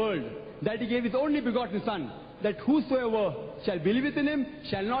loved the world, that he gave his only begotten Son, that whosoever shall believe in him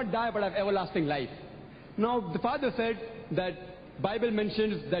shall not die but have everlasting life. Now, the Father said that Bible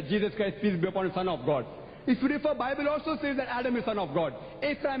mentions that Jesus Christ, peace be upon him, Son of God. If you refer, Bible also says that Adam is Son of God,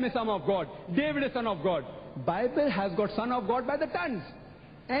 Abraham is Son of God, David is Son of God. Bible has got Son of God by the tons.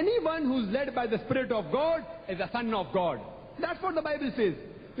 Anyone who's led by the Spirit of God is a Son of God. That's what the Bible says.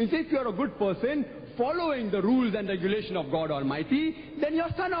 It says if you are a good person, following the rules and regulation of God Almighty, then you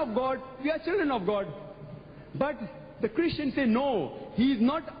are Son of God, we are children of God. But the Christians say no, he is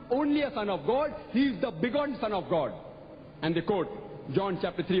not only a Son of God, he is the begotten Son of God. And they quote John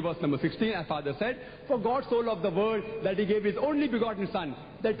chapter 3 verse number 16, as Father said, for God so loved the world that he gave his only begotten Son,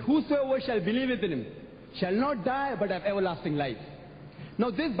 that whosoever shall believe in him shall not die but have everlasting life. Now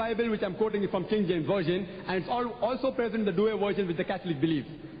this Bible which I'm quoting is from King James Version, and it's also present in the Douay version which the Catholic believe.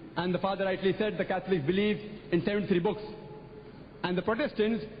 And the Father rightly said the Catholics believe in 73 books. And the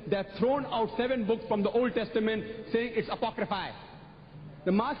Protestants, they have thrown out 7 books from the Old Testament saying it's apocrypha.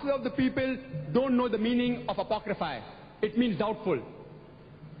 The masses of the people don't know the meaning of apocrypha. It means doubtful.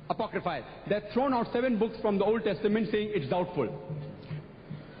 Apocrypha. They have thrown out 7 books from the Old Testament saying it's doubtful.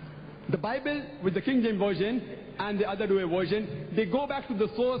 The Bible with the King James Version and the other Douay version, they go back to the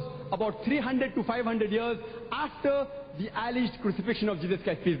source about 300 to 500 years after the alleged crucifixion of Jesus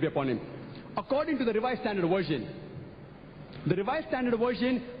Christ, peace be upon him. According to the Revised Standard Version, the Revised Standard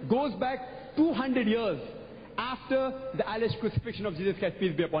Version goes back 200 years after the alleged crucifixion of Jesus Christ,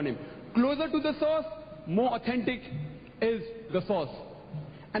 peace be upon him. Closer to the source, more authentic is the source.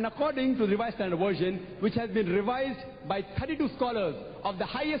 And according to the Revised Standard Version, which has been revised by 32 scholars of the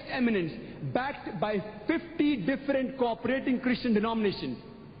highest eminence, backed by 50 different cooperating Christian denominations.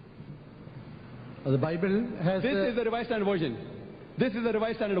 The Bible has... This is the Revised Standard Version. This is the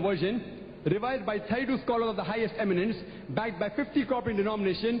Revised Standard Version, revised by 32 scholars of the highest eminence, backed by 50 cooperating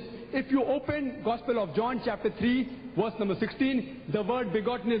denominations. If you open Gospel of John chapter 3, verse number 16, the word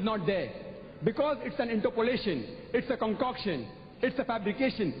begotten is not there. Because it's an interpolation, it's a concoction, it's a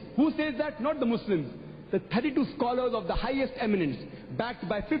fabrication. Who says that? Not the Muslims. The 32 scholars of the highest eminence, backed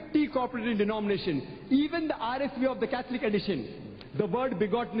by 50 cooperating denominations, even the RSV of the Catholic edition, the word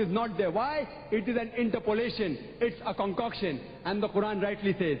begotten is not there. Why? It is an interpolation. It's a concoction. And the Quran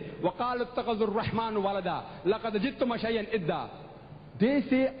rightly says, وَقَالُ اتَّخَذُ الرَّحْمَنُ وَلَدًا لَقَدْ جِئْتُمْ شَيْئًا إِدًّا. They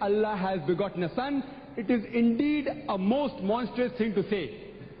say Allah has begotten a son. It is indeed a most monstrous thing to say.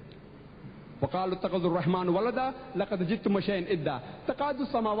 وقالوا اتخذوا الرحمن ولدا لقد جئتم شيئا إدا تكاد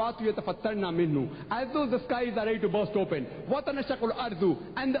السماوات يتفطرن منه. As though the skies are ready to burst open. وتنشق الأرض,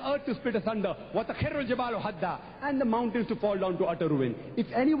 and the earth to split asunder. وتخر الجبال هدا, and the mountains to fall down to utter ruin. If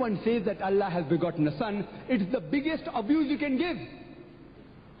anyone says that Allah has begotten a son, it's the biggest abuse you can give.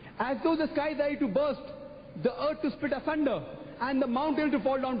 As though the skies are ready to burst, the earth to split asunder, and the mountain to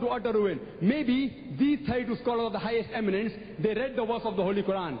fall down to utter ruin. Maybe these 32 scholars of the highest eminence, they read the verse of the Holy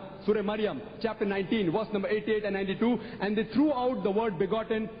Quran, Surah Maryam, chapter 19, verse number 88 and 92, and they threw out the word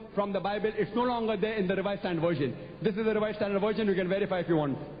begotten from the Bible. It's no longer there in the Revised Standard Version. This is the Revised Standard Version. You can verify if you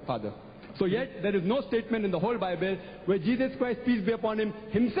want, Father. So yet, there is no statement in the whole Bible where Jesus Christ, peace be upon him,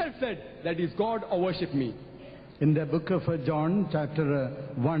 himself said that he is God or worship me. In the book of John, chapter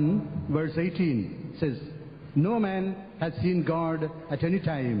 1, verse 18, says, no man has seen God at any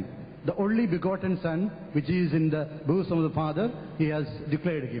time. The only begotten Son, which is in the bosom of the Father, he has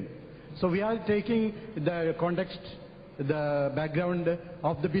declared him. So we are taking the context, the background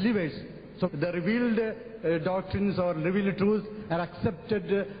of the believers. So the revealed doctrines or revealed truths are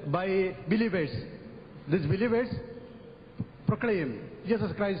accepted by believers. These believers proclaim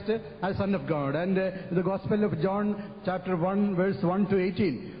Jesus Christ as Son of God. And the Gospel of John chapter 1 verse 1 to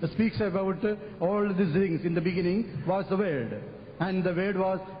 18 speaks about all these things. In the beginning was the Word, and the Word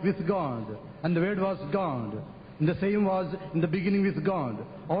was with God, and the Word was God. And the same was in the beginning with God.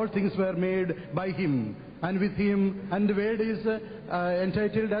 All things were made by Him, and with Him, and the Word is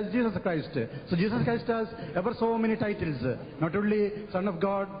entitled as Jesus Christ. So Jesus Christ has ever so many titles. Not only Son of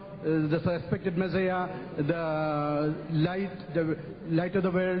God, the respected Messiah, the light of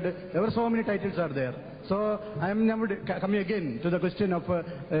the world, ever so many titles are there. So I am now coming again to the question of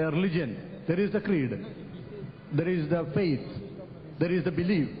religion. There is the creed, there is the faith, there is the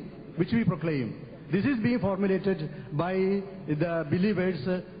belief which we proclaim. This is being formulated by the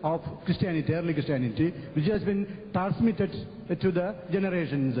believers of Christianity, early Christianity, which has been transmitted to the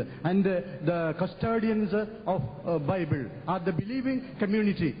generations. And the custodians of Bible are the believing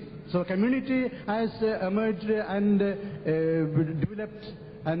community. So community has emerged and developed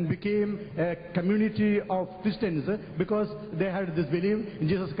and became a community of Christians because they had this belief in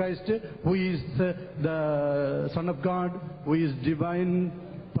Jesus Christ, who is the Son of God, who is divine,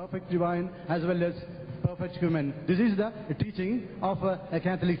 perfect divine, as well as perfect human. This is the teaching of a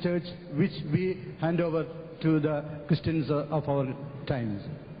Catholic Church which we hand over to the Christians of our times.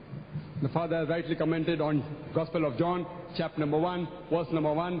 The Father has rightly commented on Gospel of John, chapter number 1, verse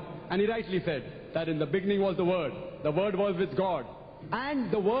number 1, and he rightly said that in the beginning was the Word was with God,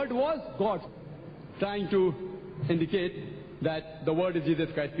 and the Word was God, trying to indicate that the Word is Jesus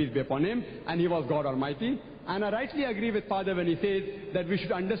Christ, peace be upon him, and he was God Almighty. And I rightly agree with Father when he says that we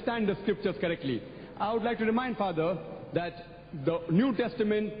should understand the scriptures correctly. I would like to remind Father that the New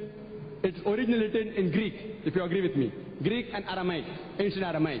Testament, it's originally written in Greek, if you agree with me. Greek and Aramaic, ancient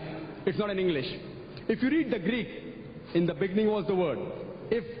Aramaic. It's not in English. If you read the Greek, in the beginning was the Word.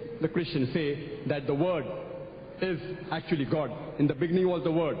 If the Christians say that the Word is actually God, in the beginning was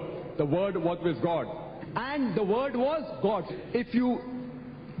the Word was with God, and the Word was God. If you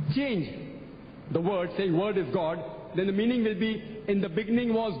change the word, saying Word is God, then the meaning will be, in the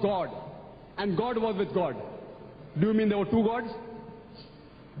beginning was God, and God was with God. Do you mean there were two gods?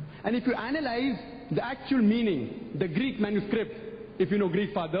 And if you analyze the actual meaning, the Greek manuscript, if you know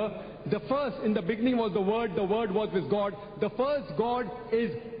Greek, Father, the first, in the beginning was the Word was with God. The first God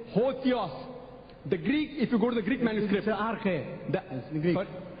is Hotheos. The Greek, if you go to the Greek manuscript, it's arche. In Greek.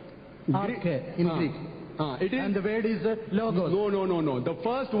 Arche in Greek. It is, and the word is logos. No. The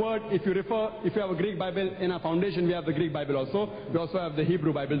first word, if you have a Greek Bible, in our foundation we have the Greek Bible also. We also have the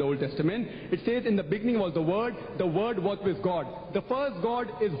Hebrew Bible, the Old Testament. It says in the beginning was the Word was with God. The first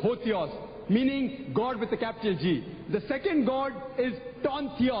God is Hotheos, meaning God with a capital G. The second God is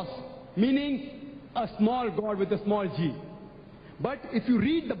Tontheos, meaning a small God with a small g. But if you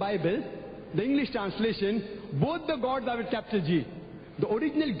read the Bible, the English translation, both the gods are with capital G. The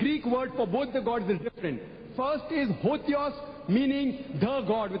original Greek word for both the gods is different. First is Hotheos, meaning the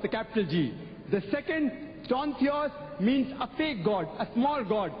God with a capital G. The second, Tontheos, means a fake God, a small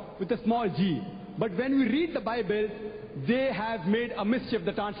God with a small g. But when we read the Bible, they have made a mischief,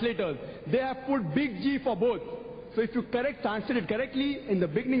 the translators. They have put big G for both. So if you translate it correctly, in the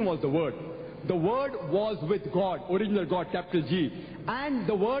beginning was the Word. The Word was with God, original God, capital G. And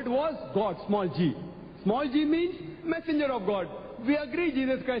the Word was God, small g. Small g means messenger of God. We agree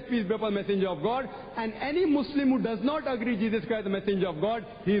Jesus Christ, peace be upon, messenger of God. And any Muslim who does not agree Jesus Christ, the messenger of God,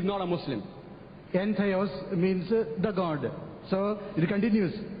 he is not a Muslim. Entheos means the God. So it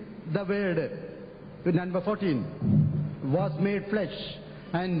continues. The Word, number 14, was made flesh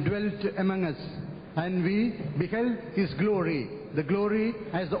and dwelt among us. And we beheld his glory, the glory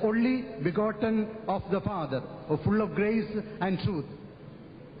as the only begotten of the Father, full of grace and truth.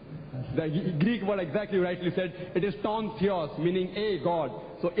 The Greek word exactly rightly said, it is Tontheos, meaning a God.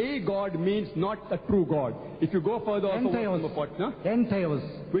 So a God means not a true God. If you go further also, Entheos.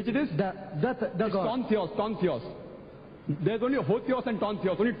 Which it is? The God. Tontheos. There's only Hotheos and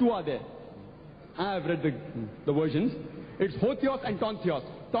Tontheos, only two are there. I have read the versions. It's Hotheos and Tontheos.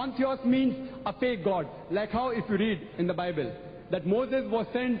 Tontheos means a fake God. Like how if you read in the Bible that Moses was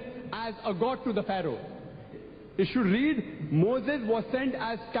sent as a God to the Pharaoh. You should read Moses was sent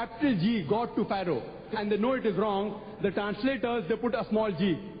as capital G, God to Pharaoh. And they know it is wrong. The translators, they put a small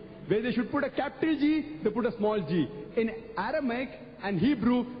g. Where they should put a capital G, they put a small g. In Aramaic and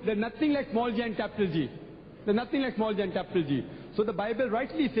Hebrew, there's nothing like small g and capital G. There's nothing like small g and capital G. So the Bible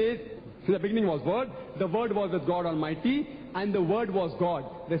rightly says, in the beginning was Word, the Word was with God Almighty, and the Word was God.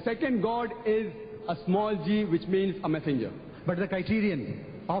 The second God is a small g, which means a messenger. But the criterion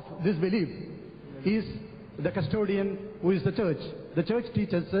of this belief is the custodian, who is the church. The church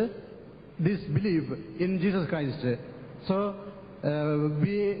teaches this belief in Jesus Christ. So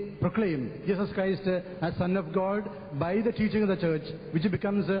we proclaim Jesus Christ as Son of God by the teaching of the church, which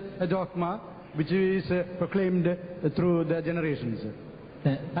becomes a dogma, which is proclaimed through the generations.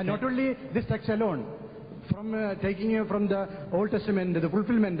 And not only this text alone, from taking from the Old Testament, the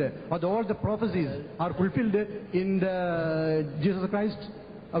fulfillment of all the prophecies are fulfilled in the Jesus Christ.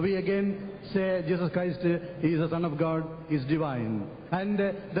 We again say Jesus Christ is the Son of God, is divine. And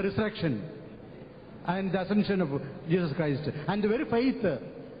the resurrection and the ascension of Jesus Christ. And the very faith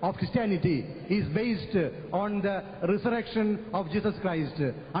of Christianity is based on the resurrection of Jesus Christ.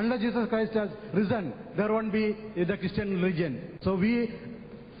 Unless Jesus Christ has risen, there won't be the Christian religion. So we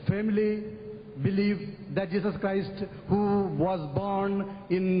firmly believe that Jesus Christ, who was born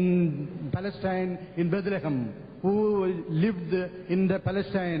in Palestine, in Bethlehem, who lived in the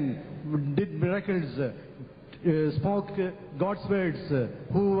Palestine, did miracles, spoke God's words,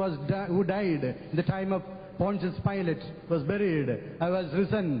 who died in the time of Pontius Pilate, was buried, was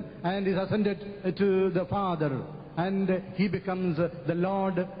risen, and is ascended to the Father, and he becomes the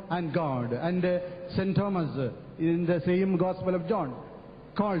Lord and God. And St. Thomas, in the same Gospel of John,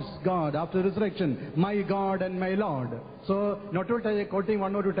 calls God after resurrection, my God and my Lord. So, not only quoting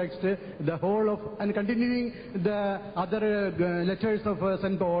one or two texts, the whole of, and continuing the other letters of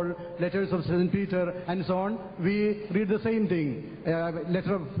St. Paul, letters of St. Peter, and so on, we read the same thing.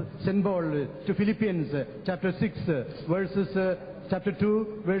 Letter of St. Paul to Philippians, chapter 6, verses, chapter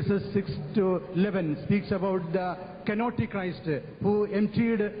 2, verses 6 to 11, speaks about the kenotic Christ, who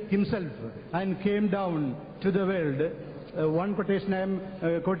emptied himself and came down to the world. One quotation I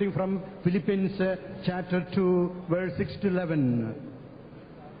am quoting from Philippians chapter 2, verse 6 to 11.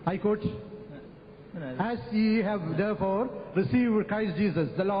 I quote, as ye have therefore received Christ Jesus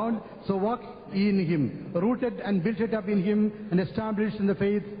the Lord, so walk ye in him, rooted and built up in him, and established in the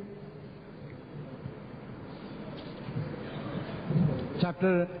faith.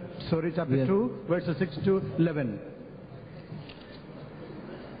 Chapter 2, verses 6 to 11.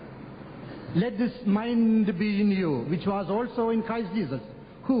 Let this mind be in you, which was also in Christ Jesus,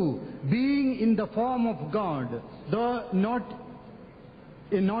 who, being in the form of God, though not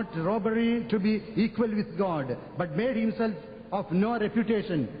robbery to be equal with God, but made himself of no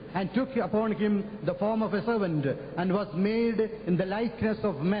reputation, and took upon him the form of a servant, and was made in the likeness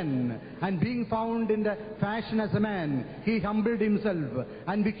of men. And being found in the fashion as a man, he humbled himself,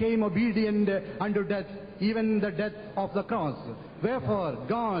 and became obedient unto death, even the death of the cross. Wherefore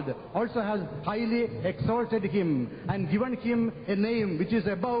God also has highly exalted him, and given him a name which is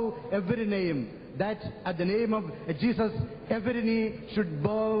above every name, that at the name of Jesus every knee should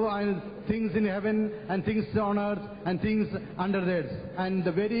bow, and things in heaven, and things on earth, and things under the earth, and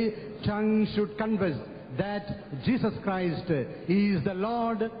the very tongue should confess that Jesus Christ is the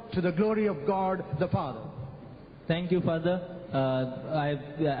Lord, to the glory of God the Father. Thank you, Father.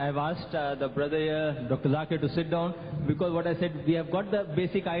 I've asked the brother here, Dr. Zakir, to sit down, because what I said, we have got the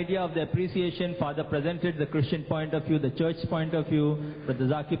basic idea of the appreciation. Father presented the Christian point of view, the church point of view. Brother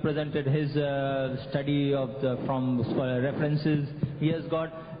Zakir presented his study of from references he has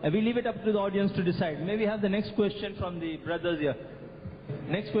got. We leave it up to the audience to decide. May we have the next question from the brothers here.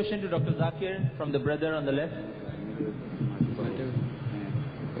 Next question to Dr. Zakir from the brother on the left.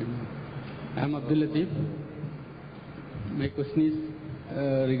 I am Abdul Latif. My question is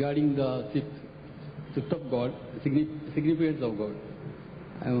regarding the sixth of God, significance of God.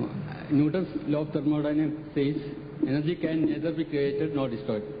 Newton's law of thermodynamics says energy can neither be created nor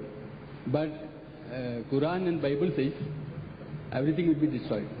destroyed. But Qur'an and Bible says everything will be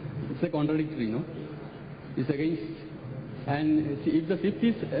destroyed. It's a contradictory, no? It's against. And if the fifth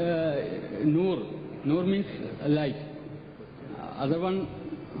is Noor means light. Other one,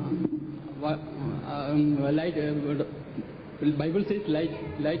 light. Bible says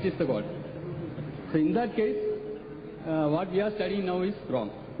light is the God. So in that case, what we are studying now is wrong.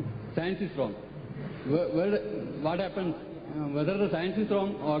 Science is wrong. What happens? Whether the science is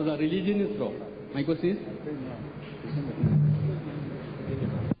wrong or the religion is wrong. My question is.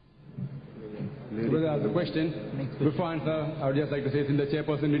 The question, before I answer, I would just like to say, since the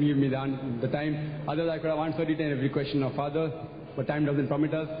chairperson didn't give me the time, otherwise I could have answered it in every question of Father, but time doesn't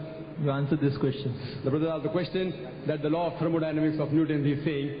permit us. You answer this question. The brother asked the question that the law of thermodynamics of Newton is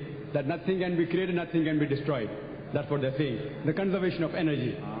saying that nothing can be created, nothing can be destroyed. That's what they're saying. The conservation of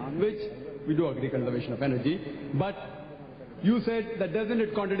energy, which we do agree, conservation of energy. But you said that doesn't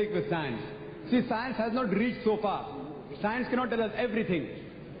it contradict with science? See, science has not reached so far. Science cannot tell us everything.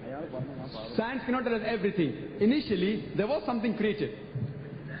 Science cannot tell us everything. Initially, there was something created.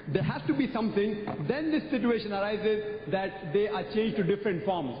 There has to be something. Then this situation arises that they are changed to different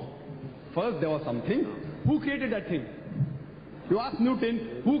forms. First, there was something. Who created that thing? You ask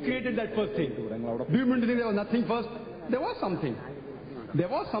Newton, who created that first thing? Do you mean to think there was nothing first? There was something. There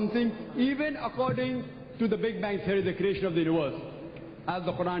was something, even according to the Big Bang theory, the creation of the universe. As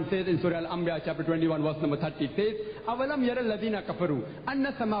the Qur'an says in Surah Al-Anbiya, chapter 21, verse number 30, it says, أَوَلَمْ يَرَ الَّذِينَ كَفَرُوا أَنَّ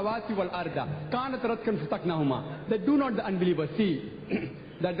السَّمَاوَاتِ وَالْأَرْضَ كَانَتْ رَتْقًا فَفَتَقْنَاهُمَا. That do not the unbelievers see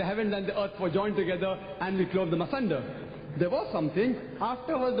that the heavens and the earth were joined together and we clove them asunder. There was something.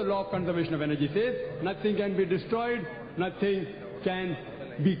 Afterwards, the law of conservation of energy says nothing can be destroyed, nothing can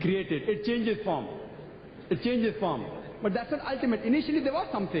be created. It changes form. It changes form. But that's not ultimate. Initially, there was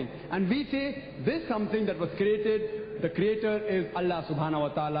something. And we say this something that was created, the creator is Allah subhanahu wa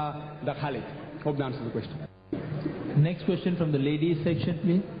ta'ala, the Khaliq. Hope that answers the question. Next question from the ladies section,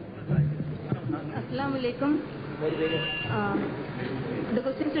 please. Assalamu alaikum. The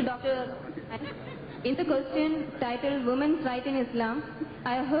question is to Dr. In the question titled Women's Right in Islam,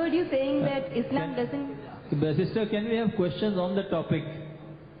 I heard you saying that Islam doesn't... Sister, can we have questions on the topic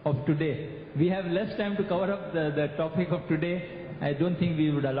of today? We have less time to cover up the topic of today. I don't think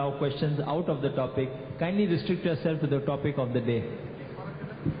we would allow questions out of the topic. Kindly restrict yourself to the topic of the day.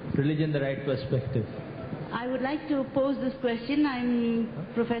 Religion, the right perspective. I would like to pose this question. I'm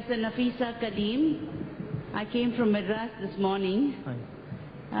Professor Nafisa Kadeem. I came from Madras this morning.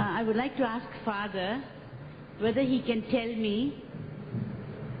 I would like to ask Father whether he can tell me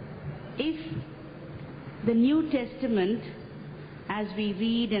if the New Testament, as we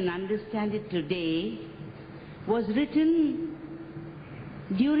read and understand it today, was written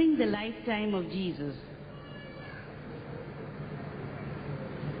during the lifetime of Jesus.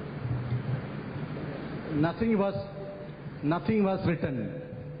 Nothing was written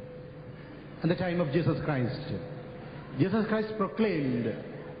at the time of Jesus Christ. Jesus Christ proclaimed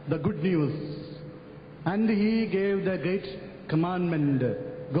the good news, and he gave the great commandment,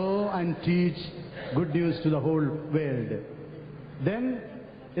 go and teach good news to the whole world. Then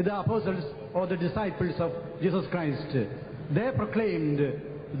the apostles or the disciples of Jesus Christ, they proclaimed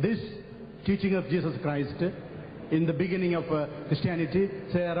this teaching of Jesus Christ in the beginning of Christianity,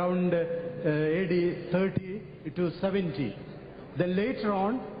 say around AD 30 to 70. Then later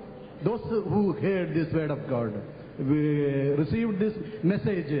on, those who heard this word of God received this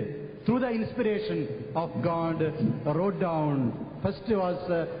message through the inspiration of God, wrote down. First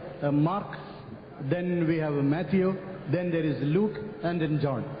was Mark, then we have Matthew, then there is Luke, and then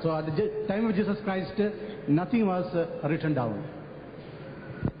John. So at the time of Jesus Christ, nothing was written down.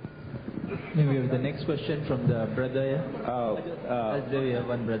 Maybe we have the next question from the brother. We have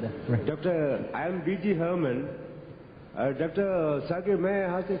one brother. Dr. I am B.G. Herman. Dr. Zakir, may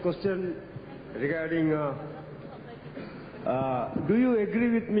I ask a question regarding, do you agree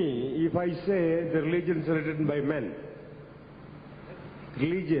with me if I say the religion is written by men?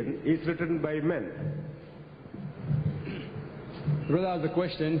 Religion is written by men. Brother asked the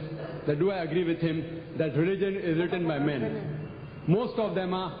question that do I agree with him that religion is written by men? Most of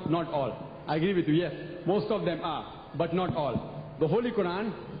them are, not all. I agree with you, yes. Most of them are, but not all. The Holy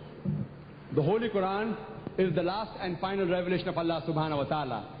Quran is the last and final revelation of Allah subhanahu wa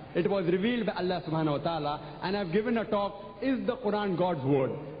ta'ala. It was revealed by Allah subhanahu wa ta'ala, and I've given a talk, is the Quran God's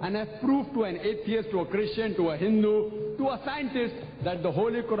word? And I've proved to an atheist, to a Christian, to a Hindu, to a scientist that the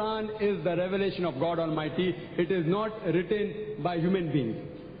Holy Quran is the revelation of God Almighty. It is not written by human beings.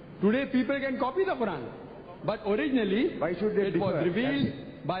 Today people can copy the Quran, but originally it was revealed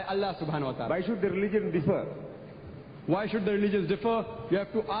by Allah subhanahu wa ta'ala. Why should the religion differ? Why should the religions differ? You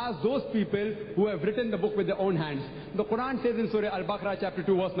have to ask those people who have written the book with their own hands. The Quran says in Surah Al-Baqarah chapter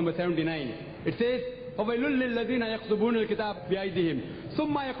 2 verse number 79, it says, فَوَيْلٌ لِلَّذِينَ يَكْتُبُونَ الْكِتَابَ بِأَيْدِيهِمْ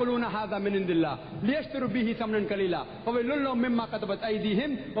ثُمَّ يَقُولُونَ هَذَا مِنْ عِنْدِ اللَّهِ لِيَشْتَرُوا بِهِ ثَمَنًا قَلِيلًا فَوَيْلٌ لَهُم مِّمَّا كَتَبَتْ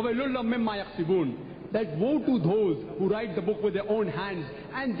أَيْدِيهِمْ وَوَيْلٌ لَهُم مِّمَّا يَكْسِبُونَ. That woe to those who write the book with their own hands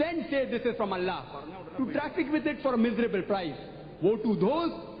and then say this is from Allah, to traffic with it for a miserable price. Woe to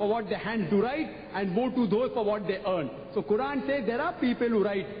those for what their hands do write, and woe to those for what they earn. So Quran says there are people who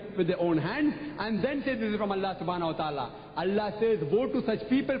write with their own hands and then say this is from Allah subhanahu wa ta'ala. Allah says woe to such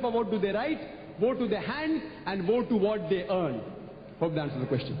people for what do they write, woe to their hands, and woe to what they earn. Hope that answers the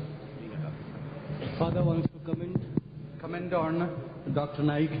question. Father wants to comment on Dr.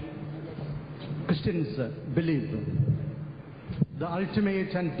 Naik. Christians believe the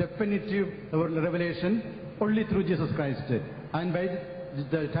ultimate and definitive revelation only through Jesus Christ. And by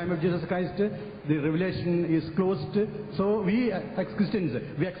the time of Jesus Christ, the revelation is closed. So we, as Christians,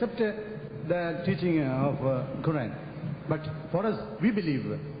 we accept the teaching of Quran. But for us, we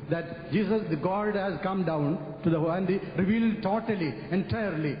believe that Jesus, the God, has come down to the world and revealed totally,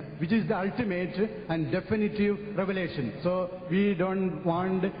 entirely, which is the ultimate and definitive revelation. So we don't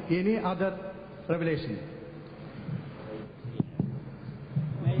want any other revelation.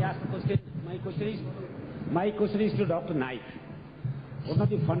 May I ask a question? My question is to Dr. Naik. One of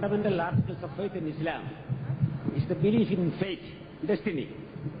the fundamental articles of faith in Islam is the belief in fate, destiny.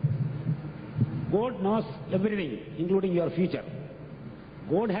 God knows everything, including your future.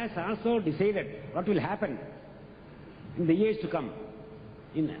 God has also decided what will happen in the years to come.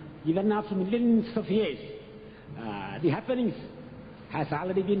 Even after millions of years, the happenings has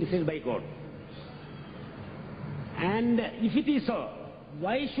already been decided by God. And if it is so,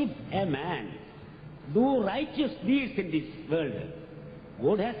 why should a man do righteous deeds in this world?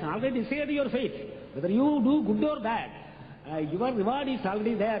 God has already decided your fate. Whether you do good or bad, your reward is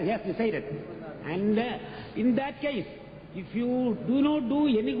already there. He has decided. And in that case, if you do not do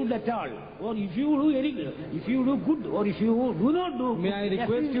any good at all, or if you do any, if you do good, or if you do not do good, may I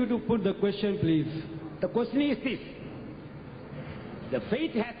request you to put the question, please? The question is this. The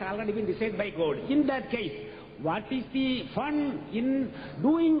fate has already been decided by God. In that case, what is the fun in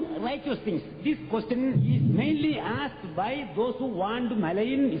doing righteous things? This question is mainly asked by those who want to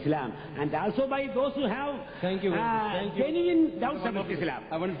malign Islam, and also by those who have genuine doubts about Islam.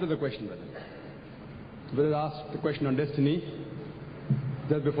 I want to the question, brother. Brother asked the question on destiny.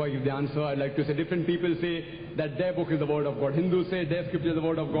 Just before I give the answer, I'd like to say different people say that their book is the word of God. Hindus say their scripture is the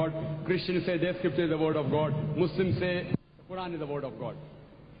word of God. Christians say their scripture is the word of God. Muslims say the Qur'an is the word of God.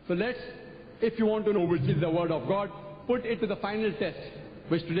 So if you want to know which is the word of God, put it to the final test,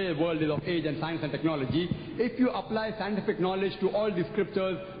 which today the world is of age and science and technology. If you apply scientific knowledge to all the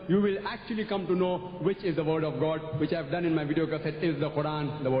scriptures, you will actually come to know which is the word of God, which I have done in my video cassette, is the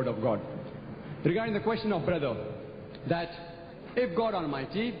Qur'an the word of God. Regarding the question of brother, that if God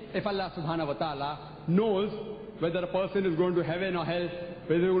Almighty, if Allah subhanahu wa ta'ala knows whether a person is going to heaven or hell,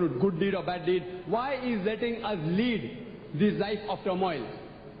 whether they're going to do good deed or bad deed, why is letting us lead this life of turmoil?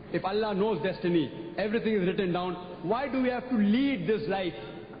 If Allah knows destiny, everything is written down, why do we have to lead this life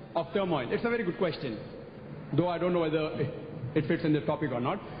of turmoil? It's a very good question. Though I don't know whether it fits in the topic or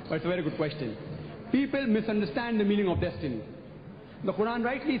not, but it's a very good question. People misunderstand the meaning of destiny. The Quran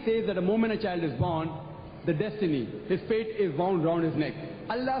rightly says that the moment a child is born, the destiny, his fate is wound round his neck.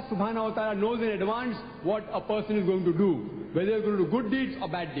 Allah subhanahu wa ta'ala knows in advance what a person is going to do, whether he's going to do good deeds or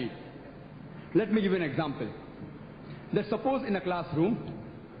bad deeds. Let me give you an example. Let's suppose in a classroom,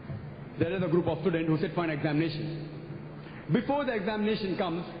 there is a group of students who sit for an examination. Before the examination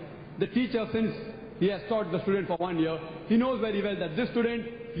comes, the teacher, since he has taught the student for 1 year, he knows very well that this student,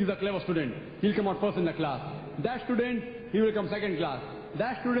 he's a clever student. He'll come out first in the class. That student, he will come second class.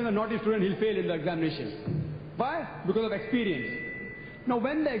 That student, the naughty student, he'll fail in the examination. Why? Because of experience. Now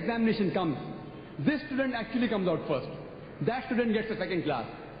when the examination comes, this student actually comes out first. That student gets a second class.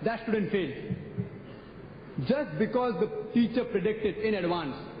 That student fails. Just because the teacher predicted in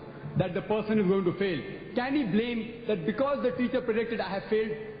advance that the person is going to fail, can he blame that because the teacher predicted I have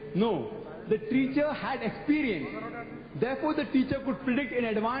failed? No. The teacher had experience. Therefore the teacher could predict in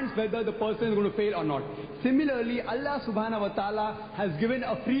advance whether the person is going to fail or not. Similarly, Allah subhanahu wa ta'ala has given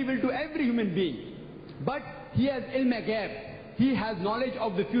a free will to every human being. But He has ilm ghaib. He has knowledge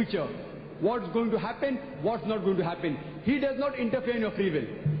of the future. What's going to happen, what's not going to happen. He does not interfere in your free will.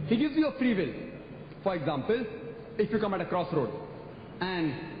 He gives you a free will. For example, if you come at a crossroad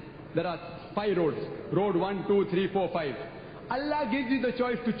and there are 5 roads, road 1, 2, 3, 4, 5. Allah gives you the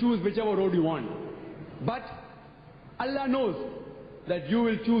choice to choose whichever road you want. But Allah knows that you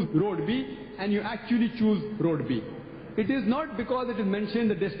will choose road B and you actually choose road B. It is not because it is mentioned in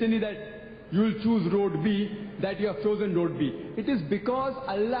the destiny that you will choose road B that you have chosen road B. It is because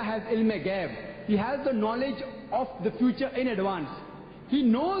Allah has ilm ghaib. He has the knowledge of the future in advance. He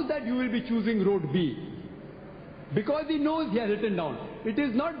knows that you will be choosing road B. Because He knows, He has written down. It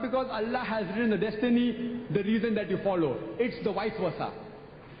is not because Allah has written the destiny, the reason that you follow. It's the vice versa.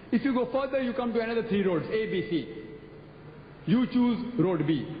 If you go further, you come to another 3 roads, A, B, C. You choose road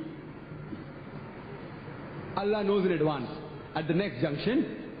B. Allah knows in advance. At the next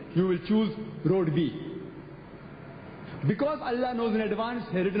junction, you will choose road B. Because Allah knows in advance,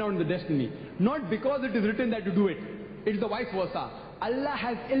 He has written out the destiny. Not because it is written that you do it. It's the vice versa. Allah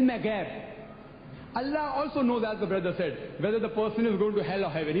has ilm ghaib. Allah also knows, as the brother said, whether the person is going to hell or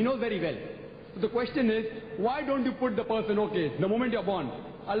heaven. He knows very well. So the question is, why don't you put the person, okay, the moment you're born,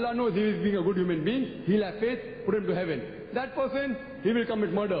 Allah knows he is being a good human being, he'll have faith, put him to heaven. That person, he will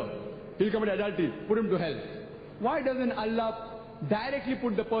commit murder, he'll commit adultery, put him to hell. Why doesn't Allah directly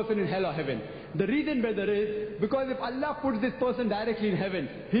put the person in hell or heaven? The reason, brother, is because if Allah puts this person directly in heaven,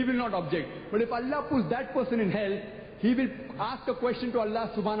 he will not object. But if Allah puts that person in hell, he will ask a question to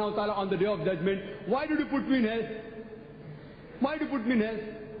Allah subhanahu wa ta'ala on the day of judgment. Why did you put me in hell? Why did you put me in hell?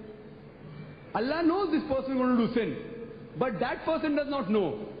 Allah knows this person is going to do sin. But that person does not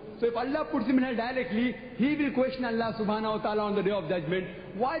know. So if Allah puts him in hell directly, he will question Allah subhanahu wa ta'ala on the day of judgment.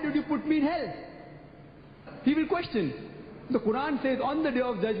 Why did you put me in hell? He will question. The Quran says on the day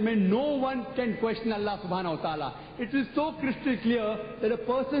of judgment, no one can question Allah subhanahu wa ta'ala. It is so crystal clear that a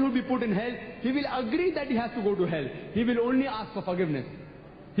person who will be put in hell, he will agree that he has to go to hell. He will only ask for forgiveness.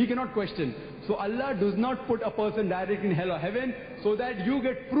 He cannot question. So Allah does not put a person directly in hell or heaven so that you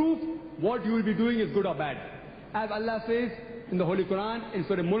get proof what you will be doing is good or bad. As Allah says in the Holy Quran, in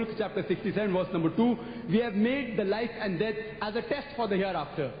Surah Mulk chapter 67 verse number 2, we have made the life and death as a test for the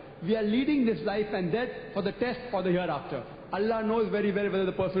hereafter. We are leading this life and death for the test for the hereafter. Allah knows very well whether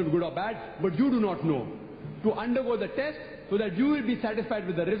the person is good or bad, but you do not know. To undergo the test so that you will be satisfied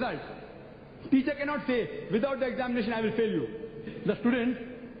with the result. Teacher cannot say, without the examination I will fail you. The student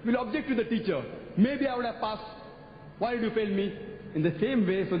will object to the teacher. Maybe I would have passed. Why did you fail me? In the same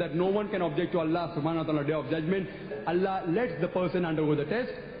way, so that no one can object to Allah subhanahu wa ta'ala on the day of judgment, Allah lets the person undergo the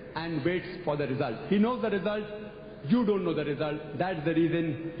test and waits for the result. He knows the result, you don't know the result. That's the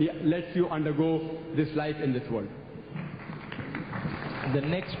reason He lets you undergo this life in this world. The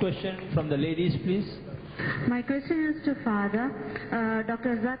next question from the ladies, please. My question is to Father.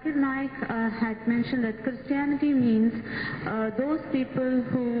 Dr. Zakir Naik had mentioned that Christianity means those people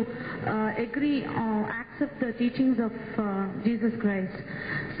who agree or accept the teachings of Jesus Christ.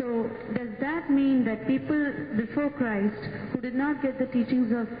 So does that mean that people before Christ who did not get the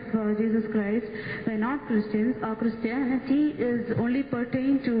teachings of Jesus Christ were not Christians, or Christianity is only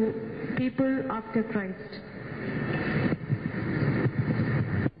pertain to people after Christ?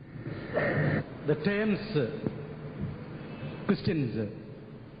 The terms Christians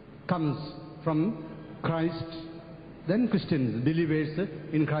comes from Christ, then Christians, believers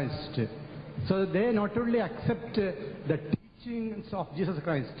in Christ. So they not only accept the teachings of Jesus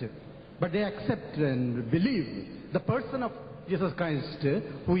Christ, but they accept and believe the person of Jesus Christ,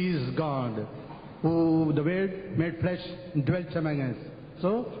 who is God, who the Word made flesh and dwelt among us.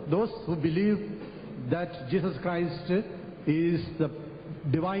 So those who believe that Jesus Christ is the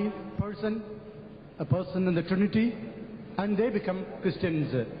divine person, a person in the Trinity, and they become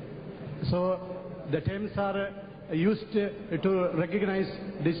Christians. So the terms are used to recognize,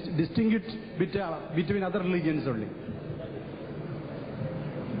 distinguish between other religions only.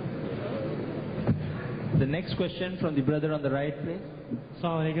 The next question from the brother on the right, please.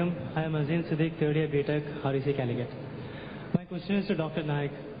 Assalamu alaikum. I am Azin Siddiq, third year BTech, REC Calicut. My question is to Dr.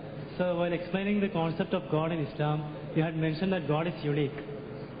 Naik. So while explaining the concept of God in Islam, you had mentioned that God is unique.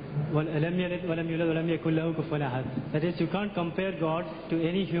 That is, you can't compare God to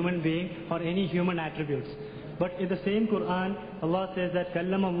any human being or any human attributes. But in the same Quran, Allah says that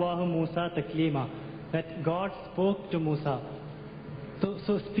Kallam Allahu Musa taklima, that God spoke to Musa.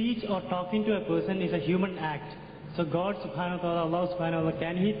 So speech or talking to a person is a human act. So God subhanahu wa ta'ala, Allah subhanahu wa ta'ala,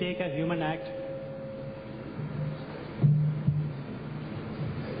 can He take a human act?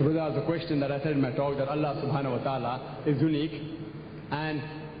 So there was a question that I said in my talk, that Allah subhanahu wa ta'ala is unique, and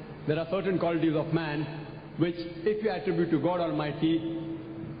there are certain qualities of man which, if you attribute to God Almighty,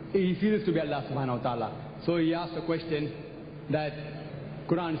 He feels to be Allah subhanahu wa ta'ala. So he asked a question that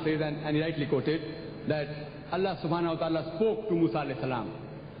Quran says, and he rightly quoted, that Allah subhanahu wa ta'ala spoke to Musa alayhi salam.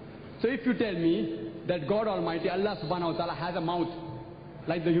 So if you tell me that God Almighty, Allah subhanahu wa ta'ala, has a mouth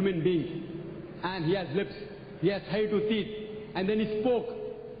like the human being, and He has lips, He has 32 teeth, and then He spoke,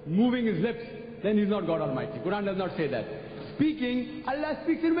 moving His lips, then He's not God Almighty. Quran does not say that. Speaking, Allah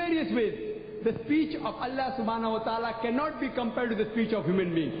speaks in various ways. The speech of Allah subhanahu wa ta'ala cannot be compared to the speech of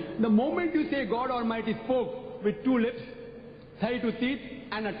human being. The moment you say God Almighty spoke with 2 lips, 32 teeth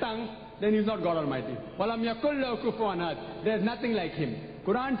and a tongue, then He's not God Almighty. وَلَمْ يَكُلْ لَهُ كُفُوًا أَحَدٌ. There's nothing like Him.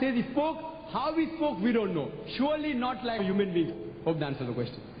 Quran says He spoke. How He spoke, we don't know. Surely not like a human being. Hope that answers the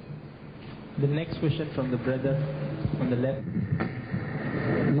question. The next question from the brother on the left.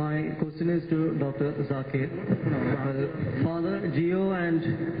 My question is to Dr. Zakir. Father Gio and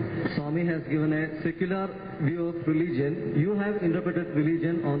Swamy has given a secular view of religion. You have interpreted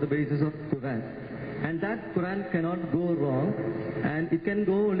religion on the basis of Quran. And that Quran cannot go wrong, and it can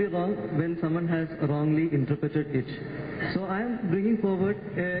go only wrong when someone has wrongly interpreted it. So I am bringing forward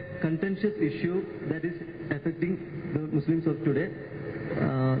a contentious issue that is affecting the Muslims of today.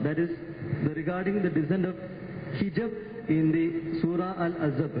 That is regarding the descent of hijab in the Surah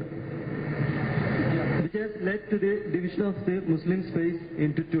Al-Azab, which has led to the division of the Muslim space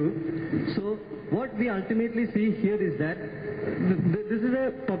into 2. So what we ultimately see here is that this is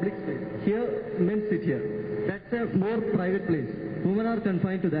a public space. Here men sit here. That's a more private place. Women are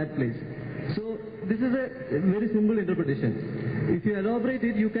confined to that place. So this is a very simple interpretation. If you elaborate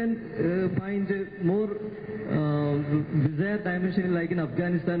it, you can find a more bizarre dimension, like in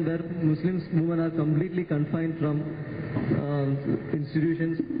Afghanistan, where Muslims, women are completely confined from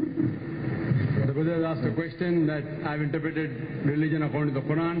institutions. The brother asked a question that I've interpreted religion according to the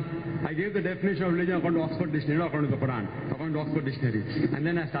Quran. I gave the definition of religion according to Oxford Dictionary, not according to the Quran, according to Oxford Dictionary. And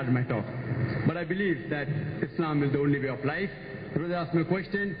then I started my talk. But I believe that Islam is the only way of life. The brother asked me a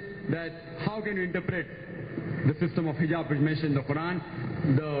question that how can you interpret the system of hijab which mentioned in the Quran.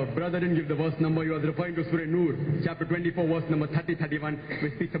 The brother didn't give the verse number. He was referring to Surah Nur, chapter 24, verse number 30-31,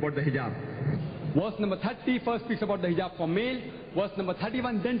 which speaks about the hijab. Verse number 30 first speaks about the hijab for male. Verse number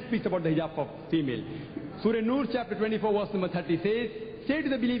 31 then speaks about the hijab for female. Surah Nur chapter 24 verse number 30 says, say to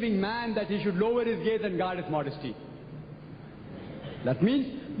the believing man that he should lower his gaze and guard his modesty. That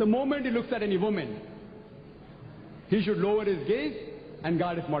means the moment he looks at any woman, he should lower his gaze and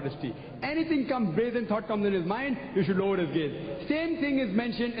guard his modesty. Anything brazen thought comes in his mind, he should lower his gaze. Same thing is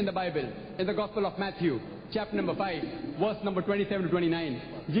mentioned in the Bible, in the Gospel of Matthew, chapter number 5, verse number 27 to 29.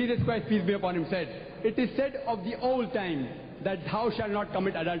 Jesus Christ, peace be upon him, said, it is said of the old times that thou shalt not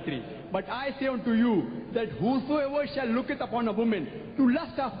commit adultery. But I say unto you that whosoever shall looketh upon a woman to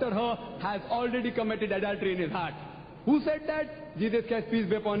lust after her has already committed adultery in his heart. Who said that? Jesus Christ, peace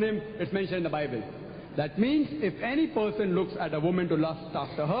be upon him. It's mentioned in the Bible. That means if any person looks at a woman to lust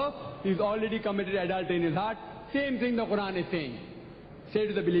after her, he's already committed adultery in his heart. Same thing the Quran is saying. Say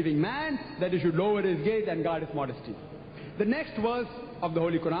to the believing man that he should lower his gaze and guard his modesty. The next verse of the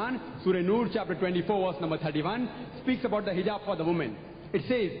Holy Quran, Surah Nur chapter 24 verse number 31, speaks about the hijab for the woman. It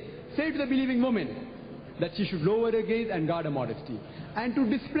says, say to the believing woman that she should lower her gaze and guard her modesty, and to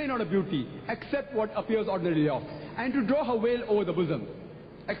display not her beauty, except what appears ordinarily off, and to draw her veil over the bosom,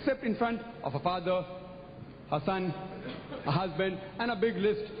 except in front of her father, her son, a husband, and a big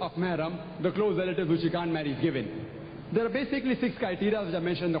list of mahram, the close relatives which she can't marry is given. There are basically 6 criteria which are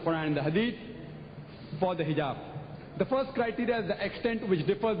mentioned in the Quran and the Hadith for the hijab. The first criteria is the extent which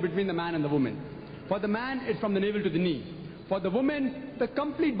differs between the man and the woman. For the man, it's from the navel to the knee. For the woman, the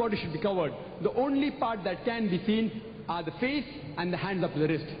complete body should be covered. The only part that can be seen are the face and the hands up to the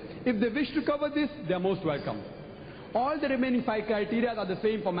wrist. If they wish to cover this, they are most welcome. All the remaining 5 criteria are the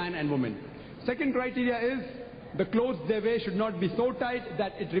same for man and woman. Second criteria is the clothes they wear should not be so tight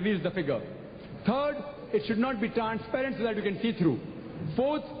that it reveals the figure. Third, it should not be transparent so that you can see through.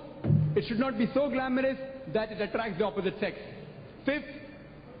 Fourth, it should not be so glamorous that it attracts the opposite sex. Fifth,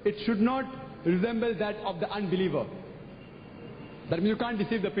 it should not resemble that of the unbeliever. That means you can't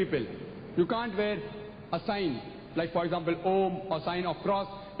deceive the people. You can't wear a sign, like for example Om or sign of cross.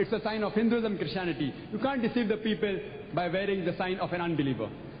 It's a sign of Hinduism, Christianity. You can't deceive the people by wearing the sign of an unbeliever.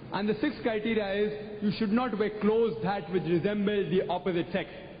 And the 6th criteria is, you should not wear clothes that which resemble the opposite sex.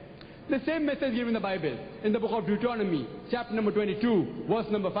 The same message given in the Bible. In the book of Deuteronomy, chapter number 22, verse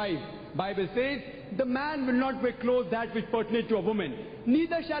number 5, Bible says, the man will not wear clothes that which pertain to a woman.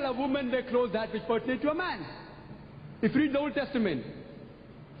 Neither shall a woman wear clothes that which pertain to a man. If you read the Old Testament,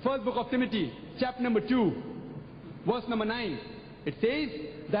 first book of Timothy, chapter number 2, verse number 9, it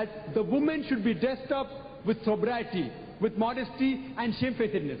says that the woman should be dressed up with sobriety, with modesty and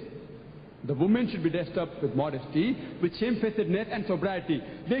shamefacedness. The woman should be dressed up with modesty, with shamefacedness and sobriety.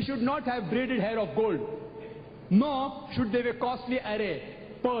 They should not have braided hair of gold, nor should they wear costly array,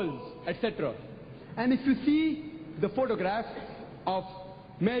 pearls, etc. And if you see the photograph of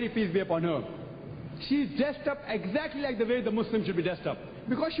Mary, peace be upon her, she is dressed up exactly like the way the Muslim should be dressed up.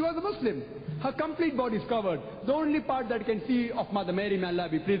 Because she was a Muslim. Her complete body is covered. The only part that you can see of Mother Mary, may Allah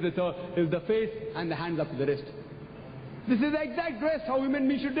be pleased with her, is the face and the hands up to the wrist. This is the exact dress how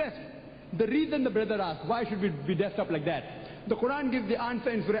women should dress. The reason the brother asked, why should we be dressed up like that? The Quran gives the answer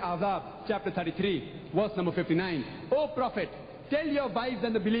in Surah Ahzab, chapter 33, verse number 59. O Prophet, tell your wives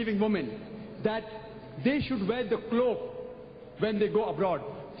and the believing women that they should wear the cloak when they go abroad,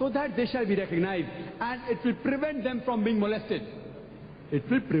 so that they shall be recognized, and it will prevent them from being molested. It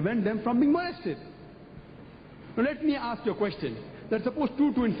will prevent them from being molested. Now let me ask you a question. That suppose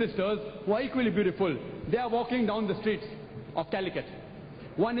 2 twin sisters who are equally beautiful, they are walking down the streets of Calicut.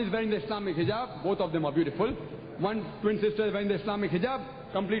 One is wearing the Islamic hijab, both of them are beautiful. One twin sister is wearing the Islamic hijab,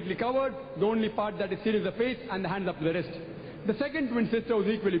 completely covered, the only part that is seen is the face and the hands up to the wrist. The second twin sister who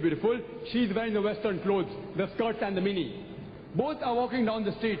is equally beautiful, she is wearing the western clothes, the skirt and the mini. Both are walking down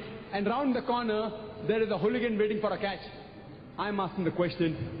the street, and round the corner there is a hooligan waiting for a catch. I am asking the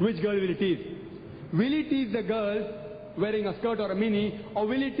question, which girl will it tease? Will he tease the girl wearing a skirt or a mini, or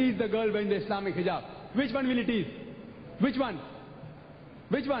will he tease the girl wearing the Islamic hijab? Which one will he tease? Which one?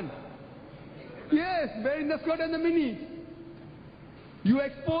 Which one? Yes, wearing the skirt and the mini. You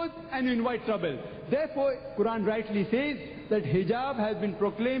expose and you invite trouble. Therefore, Quran rightly says that hijab has been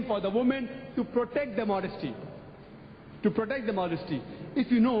proclaimed for the woman to protect the modesty. To protect the modesty.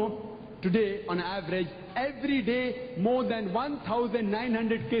 If you know, today on average, every day more than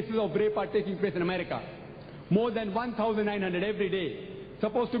 1,900 cases of rape are taking place in America. More than 1,900 every day.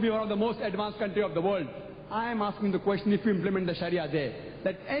 Supposed to be one of the most advanced countries of the world. I am asking the question, if you implement the Sharia there,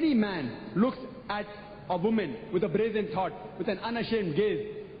 that any man looks at a woman with a brazen thought, with an unashamed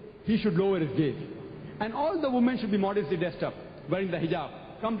gaze, he should lower his gaze. And all the women should be modestly dressed up, wearing the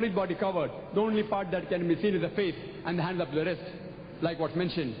hijab, complete body covered. The only part that can be seen is the face and the hands up to the wrist, like what's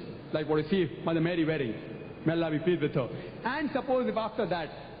mentioned, like what you see Mother Mary wearing. May Allah be pleased with her. And suppose if after that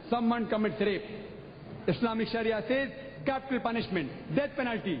someone commits rape, Islamic Sharia says capital punishment, death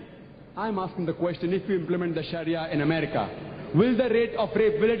penalty. I'm asking the question, if you implement the Sharia in America, will the rate of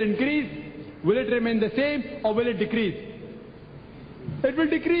rape, will it increase? Will it remain the same or will it decrease? It will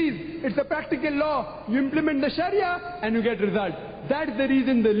decrease. It's a practical law. You implement the Sharia and you get result. That's the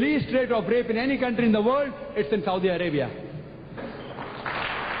reason the least rate of rape in any country in the world, it's in Saudi Arabia.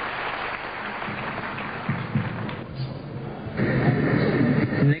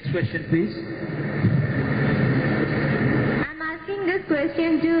 Next question, please. I'm asking this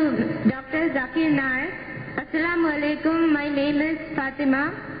question to Dr. Zakir Naik. Assalamu alaikum. My name is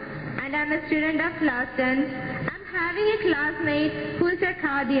Fatima and I'm a student of class 10. I'm having a classmate who is a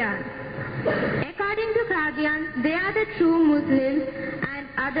Qadian. According to Qadians, they are the true Muslims, and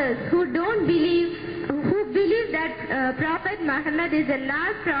others who believe that Prophet Muhammad is the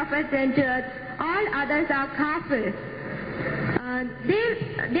last prophet sent to earth. All others are kafir.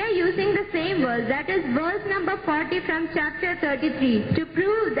 They're using the same verse, that is verse number 40 from chapter 33, to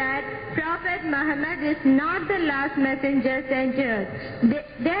prove that Prophet Muhammad is not the last messenger sent to earth.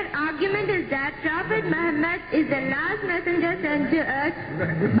 Their argument is that Prophet Muhammad is the last messenger sent to earth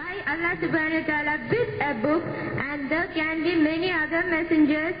by Allah subhanahu wa ta'ala with a book, and there can be many other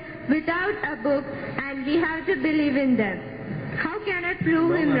messengers without a book, and we have to believe in them. How can I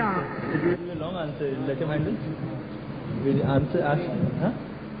prove him wrong? It will be a long answer. Let him handle. Will answer ask? Huh?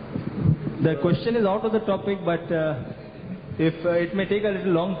 The question is out of the topic, but if it may take a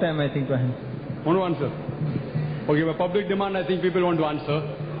little long time, I think, to answer. Want to answer? Okay, by public demand, I think people want to answer.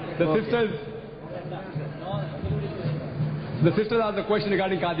 The sisters asked the question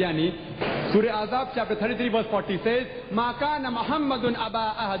regarding Qadiani. Surah Azab, chapter 33, verse 40 says, "Ma kana Muhammadun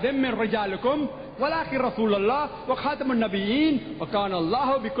aba ahadim min rijalikum, walakin Rasulullah wa khatamun nabiyyin, wa kana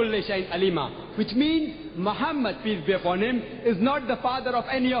Allahu bikulli shay'in alima." Which means Muhammad, peace be upon him, is not the father of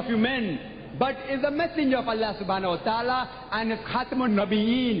any of you men, but is a messenger of Allah subhanahu wa ta'ala, and is khatamun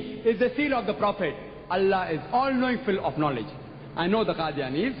nabiyyin, is the seal of the prophet. Allah is all-knowing, full of knowledge. I know the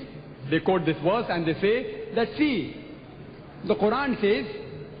Qadianis, they quote this verse and they say that, see, the Quran says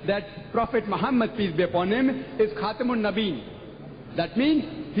that Prophet Muhammad, peace be upon him, is Khatamun Nabeen. That means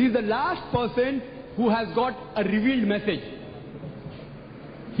he is the last person who has got a revealed message.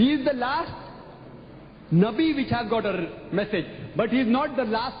 He is the last Nabi which has got a message. But he is not the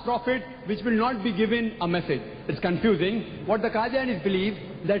last prophet which will not be given a message. It's confusing. What the Qadianis believe,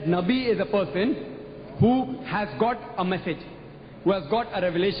 that Nabi is a person who has got a message, who has got a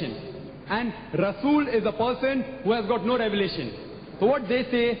revelation. And Rasul is a person who has got no revelation. So what they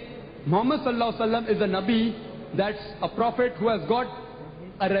say, Muhammad sallallahu alaihi wasallam is a Nabi, that's a prophet who has got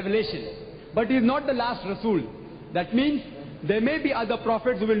a revelation. But he is not the last Rasul. That means there may be other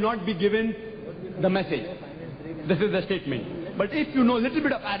prophets who will not be given the message. This is the statement. But if you know a little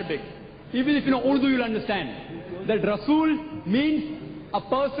bit of Arabic, even if you know Urdu, you'll understand that Rasul means a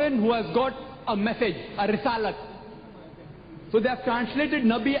person who has got a message, a risalat. So they have translated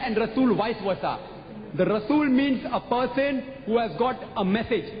Nabi and Rasul vice versa. The Rasul means a person who has got a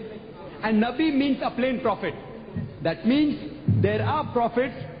message, and Nabi means a plain prophet. That means there are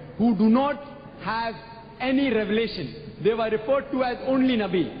prophets who do not have any revelation. They were referred to as only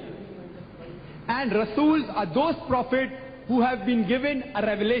Nabi. And Rasuls are those prophets who have been given a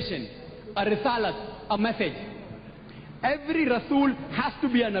revelation, a risalat, a message. Every Rasul has to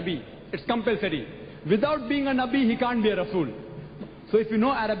be a Nabi. It's compulsory. Without being a Nabi, he can't be a Rasul. So if you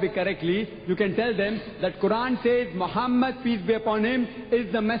know Arabic correctly, you can tell them that Quran says Muhammad, peace be upon him,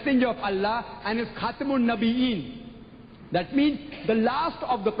 is the messenger of Allah and is Khatamun Nabiyyin. That means the last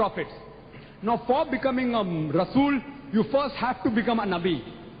of the prophets. Now for becoming a Rasul, you first have to become a Nabi.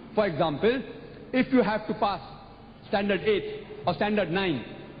 For example, if you have to pass standard 8 or standard 9,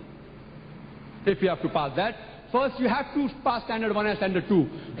 if you have to pass that, first you have to pass standard 1 and standard 2.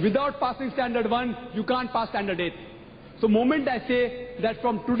 Without passing standard 1, you can't pass standard 8. So moment I say that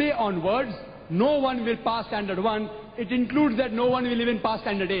from today onwards, no one will pass standard 1, it includes that no one will even pass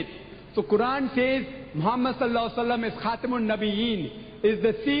standard 8. So Quran says Muhammad sallallahu alaihi wasallam is Khatamun Nabiyyin, is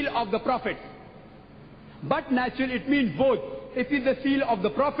the seal of the Prophet. But naturally it means both. If it is the seal of the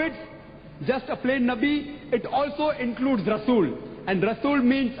Prophet, just a plain Nabi, it also includes Rasul. And Rasul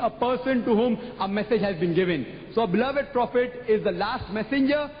means a person to whom a message has been given. So a beloved Prophet is the last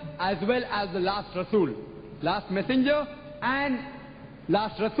messenger as well as the last Rasul. Last messenger and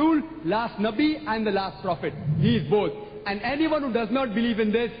last Rasul, last Nabi and the last Prophet. He is both. And anyone who does not believe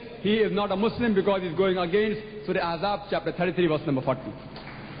in this, he is not a Muslim because he is going against Surah Azab chapter 33 verse number 40.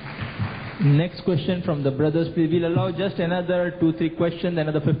 Next question from the brothers. Please, we'll allow just another 2-3 questions,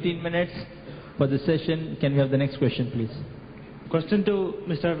 another 15 minutes for the session. Can we have the next question, please? Question to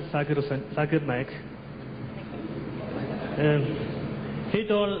Mr. Zakir Naik. he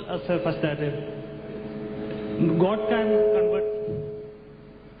told us first that God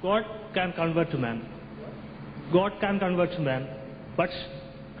can convert to man. God can convert to man, but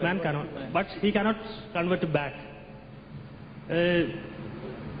man cannot. But he cannot convert back. The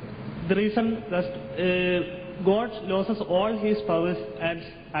reason that God loses all his powers and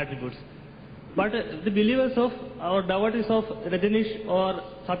attributes. But the believers of or devotees of Rajanish or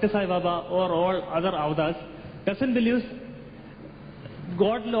Satya Sai Baba or all other avatars doesn't believe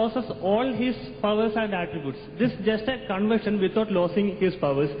God loses all his powers and attributes. This is just a conversion without losing his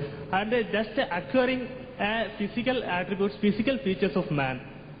powers and just acquiring physical attributes, physical features of man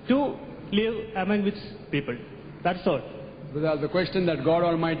to live among which people. That's all. Without the question that God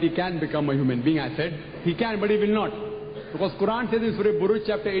Almighty can become a human being, I said, he can, but he will not. Because Quran says in Surah Buruj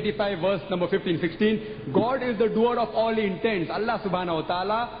chapter 85 verse number 15-16, God is the doer of all he intends. Allah subhanahu wa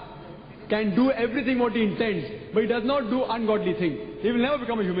ta'ala can do everything what he intends, but he does not do ungodly things. He will never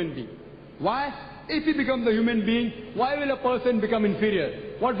become a human being. Why? If he becomes a human being, why will a person become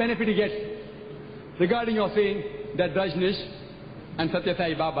inferior? What benefit he gets? Regarding your saying that Rajnish and Satya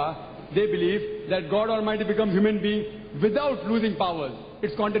Sai Baba, they believe that God Almighty becomes human being without losing powers.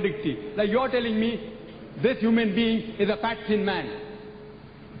 It's contradictory. Like you're telling me, this human being is a fat, thin man.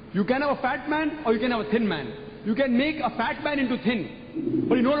 You can have a fat man or you can have a thin man. You can make a fat man into thin,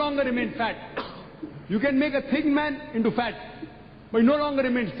 but he no longer remains fat. You can make a thin man into fat, but he no longer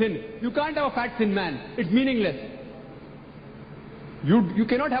remains thin. You can't have a fat, thin man. It's meaningless. You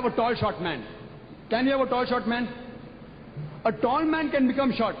cannot have a tall, short man. Can you have a tall, short man? A tall man can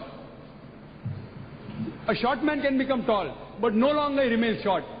become short. A short man can become tall, but no longer he remains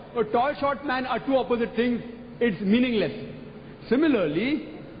short. A tall, short man are two opposite things. It's meaningless.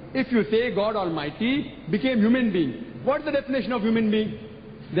 Similarly, if you say God Almighty became human being, what's the definition of human being?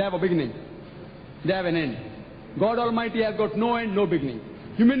 They have a beginning. They have an end. God Almighty has got no end, no beginning.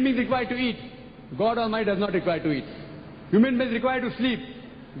 Human beings require to eat. God Almighty does not require to eat. Human beings require to sleep.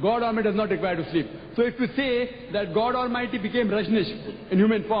 God Almighty does not require to sleep. So if you say that God Almighty became Rajnish in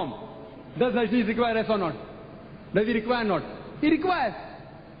human form, does Rajnish require rest or not? Does he require not? He requires.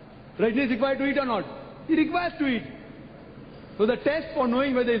 Rajnish is required to eat or not? He requires to eat. So the test for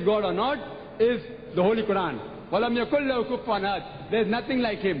knowing whether he is God or not is the Holy Quran. There is nothing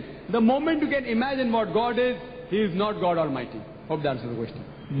like him. The moment you can imagine what God is, he is not God Almighty. Hope that answers the question.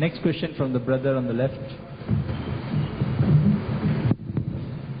 Next question from the brother on the left.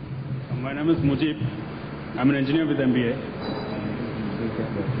 My name is Mujib. I'm an engineer with MBA.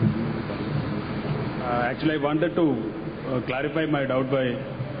 Actually, I wanted to clarify my doubt by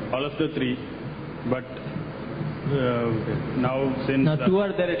all of the three, but now since... Now two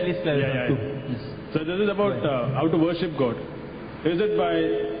are there, at least clarify. Yes. So this is about how to worship God. Is it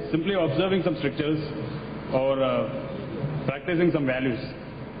by simply observing some strictures or practicing some values?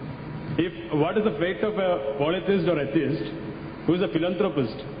 What is the fate of a polytheist or atheist who is a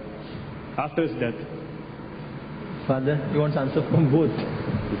philanthropist after his death? Father, you want to answer from both?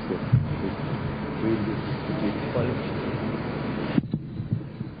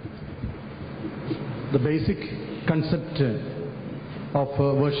 The basic concept of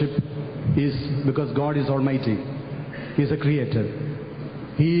worship is because God is Almighty. He is a creator.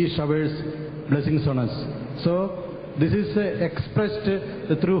 He showers blessings on us. So this is expressed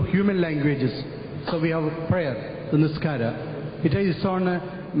through human languages. So we have prayer, the Niskara. It is on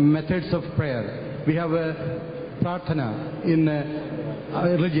methods of prayer. We have Prarthana in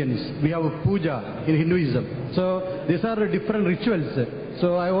religions. We have puja in Hinduism. So these are different rituals.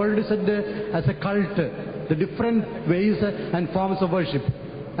 So I already said as a cult, the different ways and forms of worship.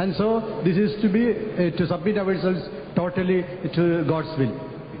 And so this is to be, to submit ourselves totally to God's will.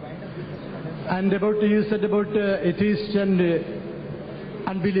 And about, you said about atheists and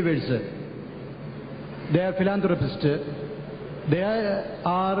unbelievers. They are philanthropists. They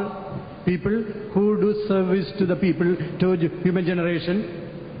are people who do service to the people, to human generation.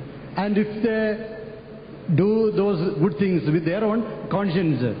 And if they do those good things with their own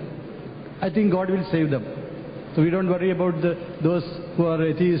conscience, I think God will save them. So we don't worry about those who are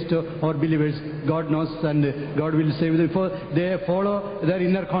atheists or believers. God knows and God will save them. For they follow their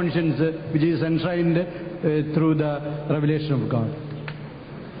inner conscience, which is enshrined through the revelation of God.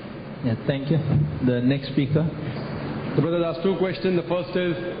 Yeah, thank you. The next speaker. The brother asked two questions. The first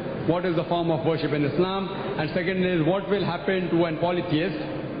is, what is the form of worship in Islam? And second is, what will happen to an polytheist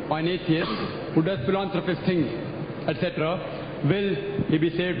or an atheist who does philanthropist things, etc.? Will he be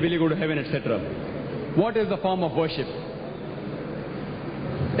saved? Will he go to heaven, etc.? What is the form of worship?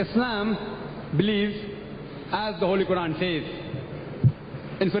 Islam believes, as the Holy Quran says,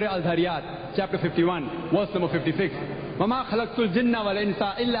 in Surah Al-Dhariyat, chapter 51, verse number 56, وَمَا خَلَقْتُ الْجِنَّ وَالْإِنسَ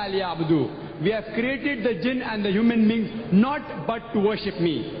إِلَّا لِيَعْبُدُونِ. We have created the jinn and the human beings not but to worship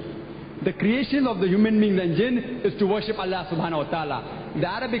me. The creation of the human beings and jinn is to worship Allah subhanahu wa ta'ala. The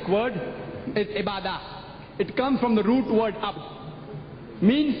Arabic word is ibadah. It comes from the root word abd,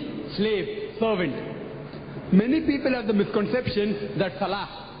 means slave, servant. Many people have the misconception that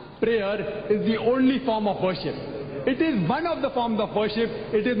salah, prayer, is the only form of worship. It is one of the forms of worship.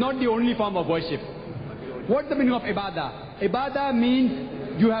 It is not the only form of worship. What's the meaning of ibadah? Ibadah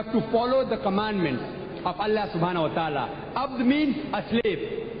means you have to follow the commandments of Allah subhanahu wa ta'ala. Abd means a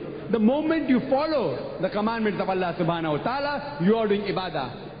slave. The moment you follow the commandments of Allah subhanahu wa ta'ala, you are doing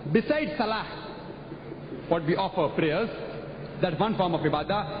ibadah. Besides salah, what we offer, prayers, that's one form of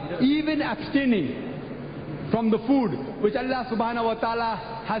ibadah. Even abstaining from the food which Allah subhanahu wa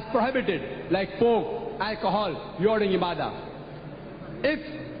ta'ala has prohibited, like pork, alcohol, you are doing ibadah.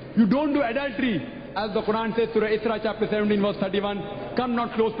 If you don't do adultery, as the Qur'an says, Surah Isra chapter 17 verse 31, come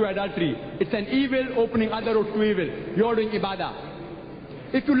not close to adultery. It's an evil opening other roads to evil. You are doing ibadah.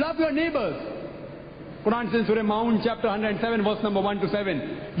 If you love your neighbors, Quran says Surah Maun chapter 107 verse number 1 to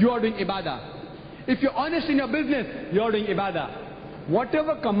 7, you are doing ibadah. If you're honest in your business, you are doing ibadah.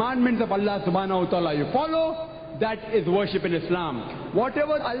 Whatever commandments of Allah subhanahu wa ta'ala you follow, that is worship in Islam.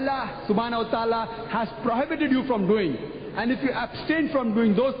 Whatever Allah subhanahu wa ta'ala has prohibited you from doing, and if you abstain from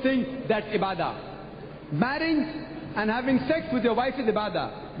doing those things, that's ibadah. Marrying and having sex with your wife is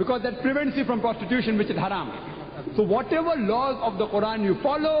ibadah, because that prevents you from prostitution, which is haram. So whatever laws of the Quran you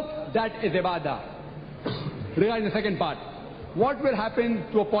follow, that is ibadah. Regarding the second part, what will happen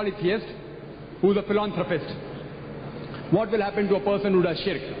to a polytheist who is a philanthropist? What will happen to a person who does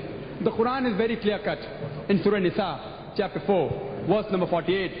shirk? The Quran is very clear cut. In Surah Nisa, chapter 4, verse number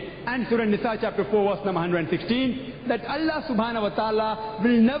 48, and Surah Nisa, chapter 4, verse number 116, that Allah subhanahu wa ta'ala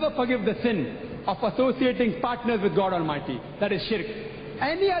will never forgive the sin of associating partners with God Almighty. That is shirk.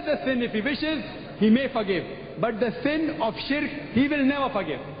 Any other sin, if He wishes, He may forgive. But the sin of shirk, He will never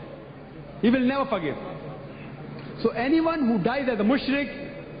forgive. He will never forgive. So anyone who dies as a mushrik,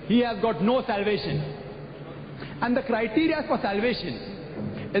 he has got no salvation. And the criteria for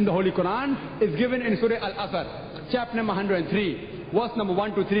salvation in the Holy Quran is given in Surah Al-Asr, chapter number 103, verse number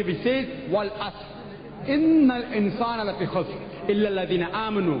 1 to 3, which says, Wal Asr, Innal insana lafi khusr, illa alladhina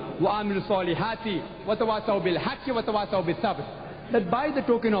amanu wa amilu salihati wa tawasaw bil haqqi wa tawasaw bis sabr. That by the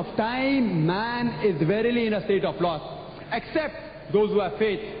token of time, man is verily in a state of loss, except those who have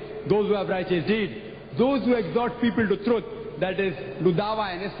faith, those who have righteous deed, those who exhort people to truth, that is, do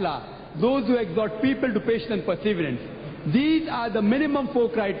dawah and islah, those who exhort people to patience and perseverance. These are the minimum 4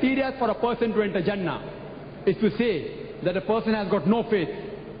 criteria for a person to enter Jannah. Is to say that a person has got no faith,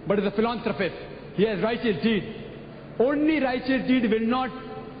 but is a philanthropist, he has righteous deed. Only righteous deed will not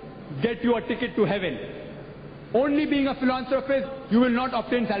get you a ticket to heaven. Only being a philanthropist, you will not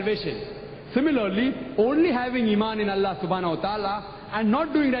obtain salvation. Similarly, only having iman in Allah subhanahu wa ta'ala and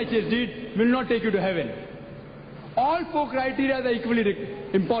not doing righteous deed will not take you to heaven. All 4 criteria are equally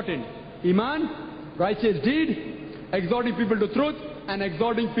important. Iman, righteous deed, exhorting people to truth, and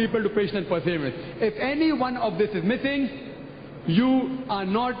exhorting people to patience and perseverance. If any one of this is missing, you are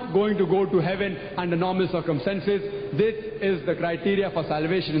not going to go to heaven under normal circumstances. This is the criteria for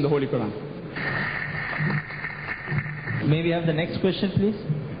salvation in the Holy Quran. May we have the next question, please?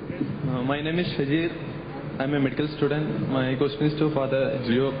 My name is Shajir. I am a medical student. My question is to Father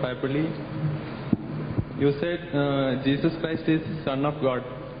Gio Payappilly. You said Jesus Christ is Son of God.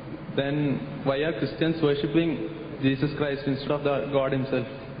 Then why are Christians worshipping Jesus Christ instead of the God Himself?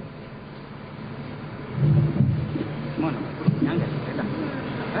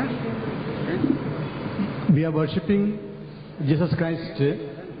 We are worshipping Jesus Christ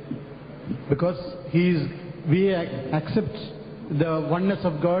because we accept the oneness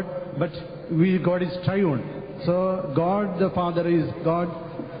of God, but God is triune. So God the Father is God,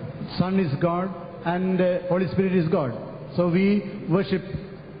 Son is God, and Holy Spirit is God. So we worship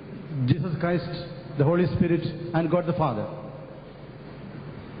Jesus Christ, the Holy Spirit, and God the Father.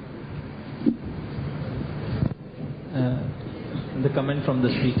 The comment from the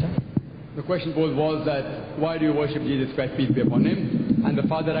speaker. The question posed was that why do you worship Jesus Christ, peace be upon Him? And the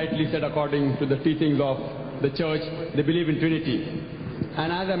Father rightly said, according to the teachings of the church, they believe in Trinity.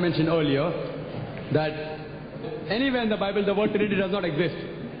 And as I mentioned earlier, that anywhere in the Bible the word Trinity does not exist.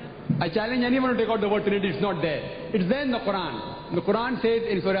 I challenge anyone to take out the word Trinity, it's not there. It's there in the Quran. The Quran says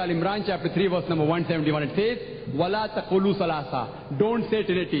in Surah Al-Imran chapter 3 verse number 171, it says, Wala taqulu salasa. Don't say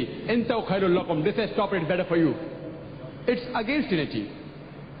Trinity. Intaw khairul lakum. This says stop it, it's better for you. It's against Trinity.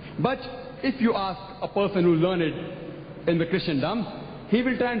 But if you ask a person who's learned in the Christendom, he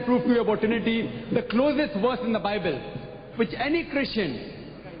will try and prove to you about Trinity. The closest verse in the Bible which any Christian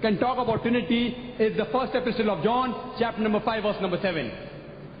can talk about Trinity is the first epistle of John, chapter number 5, verse number 7.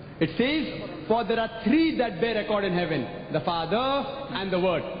 It says, for there are three that bear record in heaven, the Father and the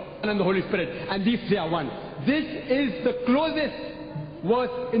Word and the Holy Spirit, and these three are one. This is the closest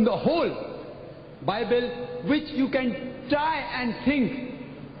verse in the whole Bible which you can try and think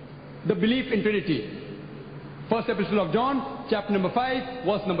the belief in Trinity. First epistle of John, chapter number 5,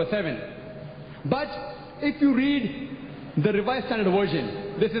 verse number 7. But if you read the Revised Standard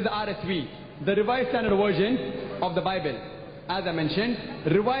Version, this is the RSV, the Revised Standard Version of the Bible, as I mentioned,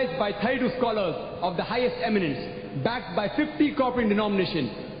 revised by 32 scholars of the highest eminence, backed by 50 corporate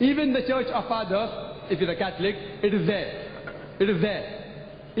denominations. Even the Church of Fathers, if you're a Catholic, it is there. It is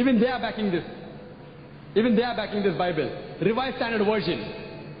there. Even they are backing this. Even they are backing this Bible. Revised Standard Version,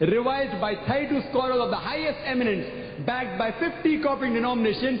 revised by 32 scholars of the highest eminence, backed by 50 corporate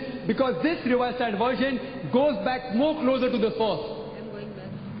denominations, because this Revised Standard Version goes back more closer to the source.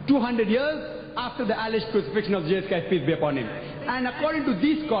 200 years after the alleged crucifixion of Jesus Christ, peace be upon him. And according to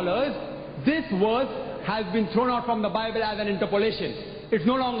these scholars, this verse has been thrown out from the Bible as an interpolation. It's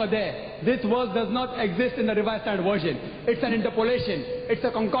no longer there. This verse does not exist in the Revised Standard Version. It's an interpolation. It's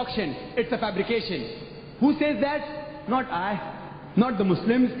a concoction. It's a fabrication. Who says that? Not I, not the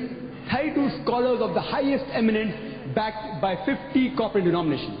Muslims. 32 scholars of the highest eminence, backed by 50 corporate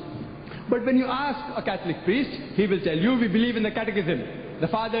denominations. But when you ask a Catholic priest, he will tell you, we believe in the catechism. The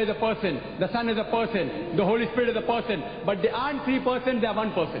Father is a person, the Son is a person, the Holy Spirit is a person, but they aren't three persons, they are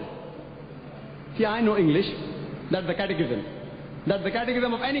one person. See, I know English. That's the catechism. That's the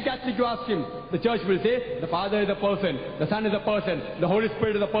catechism of any Catholic you ask him. The church will say, the Father is a person, the Son is a person, the Holy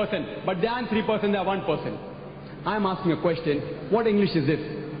Spirit is a person, but they aren't three persons, they are one person. I'm asking a question, what English is this?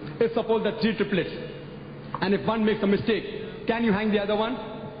 If suppose there are three triplets, and if one makes a mistake, can you hang the other one?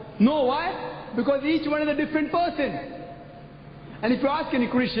 No, why? Because each one is a different person. And if you ask any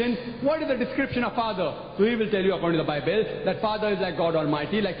Christian, what is the description of Father? So he will tell you according to the Bible, that Father is like God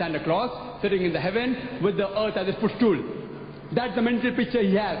Almighty, like Santa Claus, sitting in the heaven with the earth as his footstool. That's the mental picture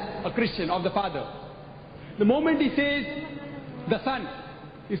he has, a Christian, of the Father. The moment he says, the Son,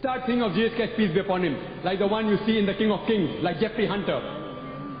 you start thinking of Jesus Christ, peace be upon him, like the one you see in the King of Kings, like Jeffrey Hunter.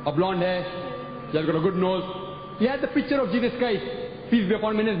 A blonde hair, he has got a good nose. He has the picture of Jesus Christ, peace be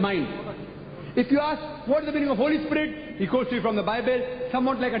upon him, in his mind. If you ask, what is the meaning of Holy Spirit? He quotes to you from the Bible,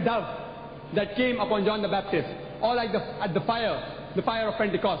 somewhat like a dove that came upon John the Baptist, or like the fire of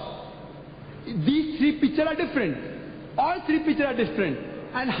Pentecost. These three pictures are different. All three pictures are different.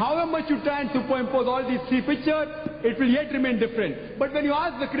 And however much you try and superimpose all these three pictures, it will yet remain different. But when you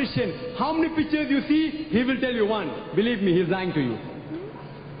ask the Christian, how many pictures you see, he will tell you one. Believe me, he is lying to you.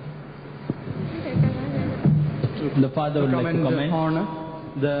 The Father would like to comment on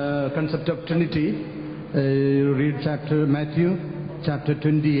the concept of Trinity. You read Matthew chapter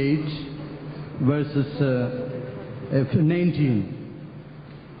 28, verses 19.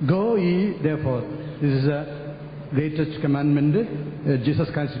 Go ye therefore. This is the greatest commandment Jesus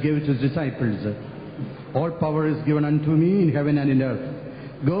Christ gave to his disciples. All power is given unto me in heaven and in earth.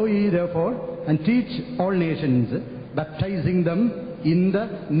 Go ye therefore and teach all nations, baptizing them in the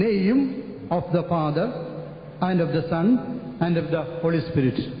name of the Father and of the Son and of the Holy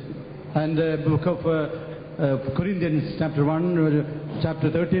Spirit. And the book of Corinthians chapter 1, chapter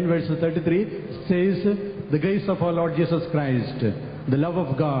 13, verse 33 says, the grace of our Lord Jesus Christ, the love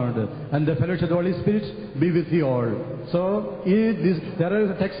of God, and the fellowship of the Holy Spirit be with you all. So there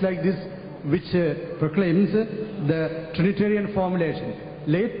are texts like this which proclaims the Trinitarian formulation.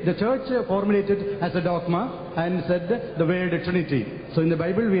 Late, the church formulated as a dogma and said the word Trinity. So in the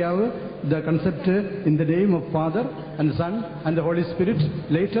Bible we have the concept in the name of Father and the Son and the Holy Spirit.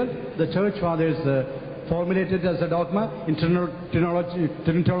 Later, the church fathers formulated as a dogma in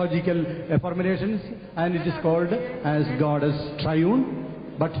Trinitological formulations, and it is called as God as triune,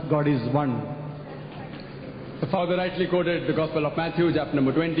 but God is one. The Father rightly quoted the Gospel of Matthew, chapter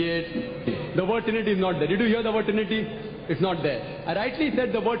number 28. The word Trinity is not there. Did you hear the word Trinity? It's not there. I rightly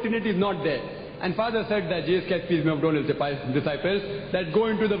said the word Trinity is not there. And Father said that Jesus Christ, peace be upon his disciples, that go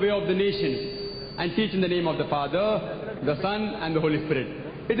into the way of the nations and teach in the name of the Father, the Son, and the Holy Spirit.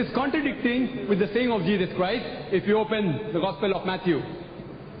 It is contradicting with the saying of Jesus Christ. If you open the Gospel of Matthew,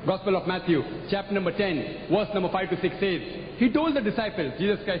 chapter number 10, verse number 5 to 6 says, he told the disciples,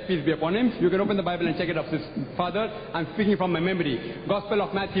 Jesus Christ, peace be upon him. You can open the Bible and check it up, Father. I'm speaking from my memory. Gospel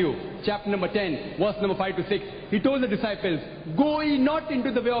of Matthew, chapter number 10, verse number 5 to 6. He told the disciples, go ye not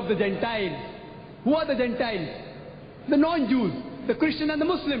into the way of the Gentiles. Who are the Gentiles? The non-Jews, the Christian and the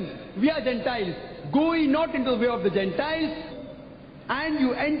Muslims. We are Gentiles. Go ye not into the way of the Gentiles, And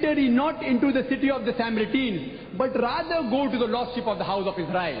you enter ye not into the city of the Samaritans, but rather go to the lost sheep of the house of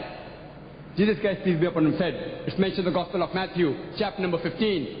Israel. Jesus Christ, peace be upon him, said, it's mentioned in the Gospel of Matthew, chapter number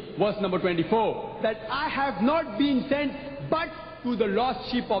 15, verse number 24, that I have not been sent but to the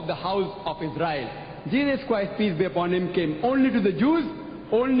lost sheep of the house of Israel. Jesus Christ, peace be upon him, came only to the Jews,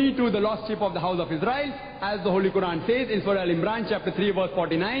 only to the lost sheep of the house of Israel, as the Holy Quran says in Surah Al-Imran, chapter 3, verse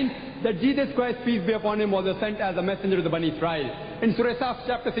 49, that Jesus Christ, peace be upon him, was sent as a messenger to the Bani Israel. In Surah Saf,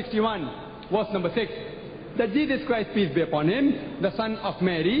 chapter 61, verse number 6, that Jesus Christ, peace be upon him, the son of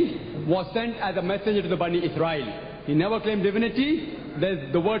Mary, was sent as a messenger to the Bani Israel. He never claimed divinity.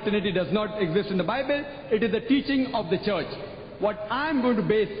 The word Trinity does not exist in the Bible. It is the teaching of the church. What I am going to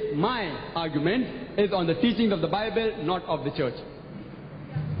base my argument is on the teachings of the Bible, not of the church.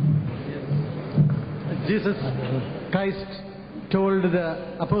 Jesus Christ told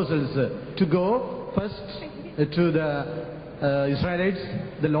the apostles to go first to the Israelites,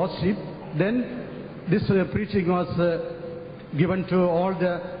 the lost sheep. Then this preaching was given to all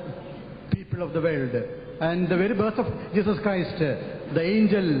the people of the world. And the very birth of Jesus Christ, the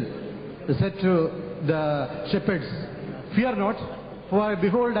angel said to the shepherds, fear not, for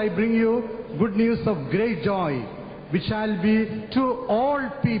behold, I bring you good news of great joy, which shall be to all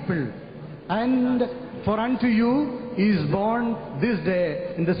people. And for unto you is born this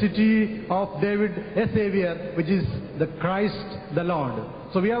day in the city of David a Savior, which is the Christ the Lord.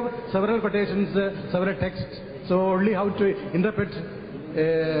 So we have several quotations, several texts. So only how to interpret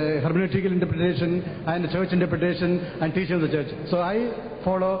hermeneutical interpretation and church interpretation and teaching of the church. So I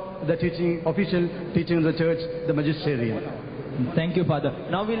follow the teaching, official teaching of the church, the magisterium. Thank you, Father.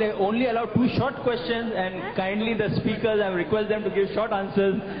 Now we'll only allow 2 short questions, and kindly the speakers, I request them to give short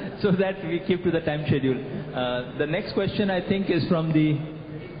answers so that we keep to the time schedule. The next question, I think, is from the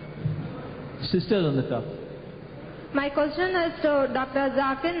sisters on the top. My question is to Dr.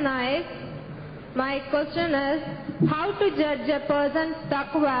 Zakir Naik. My question is, how to judge a person's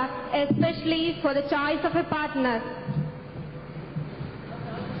taqwa, especially for the choice of a partner?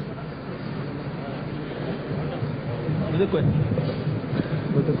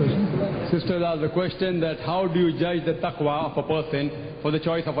 What's the question? Sisters asked the question that how do you judge the taqwa of a person for the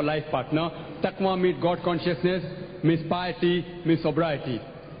choice of a life partner? Taqwa means God consciousness, means piety, means sobriety.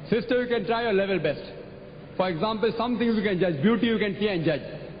 Sister, you can try your level best. For example, some things you can judge. Beauty you can see and judge.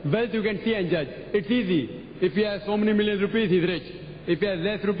 Wealth you can see and judge. It's easy. If he has so many millions rupees, he's rich. If he has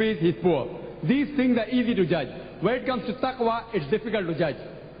less rupees, he's poor. These things are easy to judge. When it comes to taqwa, it's difficult to judge.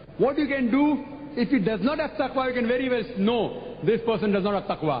 What you can do, if he does not have taqwa, you can very well know this person does not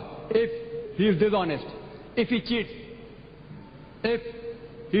have taqwa. If he is dishonest, if he cheats, if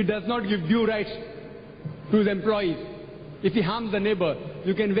he does not give due rights to his employees, if he harms the neighbor,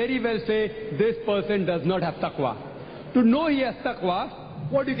 you can very well say this person does not have taqwa. To know he has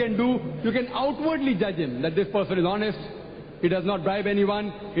taqwa, what you can do, you can outwardly judge him that this person is honest, he does not bribe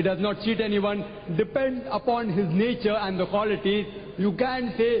anyone, he does not cheat anyone. Depend upon his nature and the qualities, you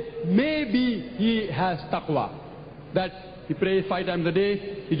can say maybe he has taqwa. That he prays 5 times a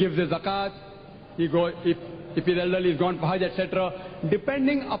day, he gives his zakat, he goes, if he's elderly, he's gone for Hajj, etc.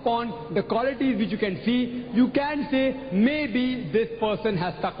 Depending upon the qualities which you can see, you can say maybe this person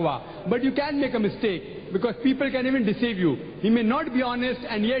has taqwa. But you can make a mistake, because people can even deceive you. He may not be honest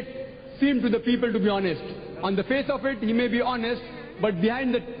and yet seem to the people to be honest. On the face of it, he may be honest, but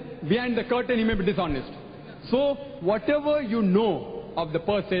behind the curtain, he may be dishonest. So, whatever you know of the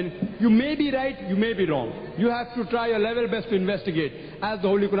person, you may be right, you may be wrong. You have to try your level best to investigate. As the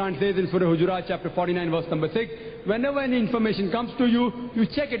Holy Quran says in Surah Hujurat, chapter 49, verse number 6, whenever any information comes to you, you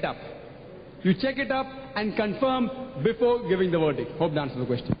check it up. You check it up and confirm before giving the verdict. Hope that answers the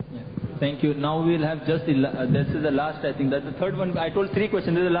question. Yeah. Thank you. Now we'll have just this is the last, I think. That's the third one. I told 3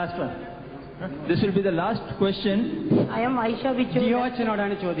 questions. This is the last one. This will be the last question. I am Aisha Vichu.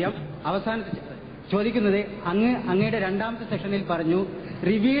 ജിയോച്ചനോടാണ് ചോദ്യം. അവസാനത്തെ ചോദിക്കുന്നത് അങ്ങയുടെ രണ്ടാമത്തെ സെഷനിൽ പറഞ്ഞു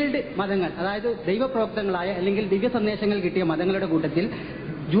revealed മതങ്ങൾ, അതായത് ദൈവപ്രോക്തങ്ങളായ അല്ലെങ്കിൽ ദിവ്യ സന്ദേശങ്ങൾ കിട്ടിയ മതങ്ങളുടെ കൂട്ടത്തിൽ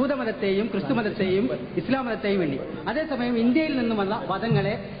ജൂതമതത്തെയും ക്രിസ്തുമതത്തെയും ഇസ്ലാം മതത്തെയും വേണ്ടി, അതേസമയം ഇന്ത്യയിൽ നിന്നും വന്ന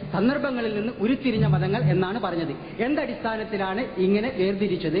മതങ്ങളെ സന്ദർഭങ്ങളിൽ നിന്ന് ഉരുത്തിരിഞ്ഞ മതങ്ങൾ എന്നാണ് പറഞ്ഞത്. എന്തടിസ്ഥാനത്തിലാണ് ഇങ്ങനെ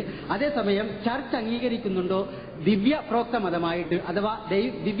വേർതിരിച്ചത്? അതേസമയം ചർച്ച് അംഗീകരിക്കുന്നുണ്ടോ ദിവ്യ പ്രോക്ത മതമായിട്ട് അഥവാ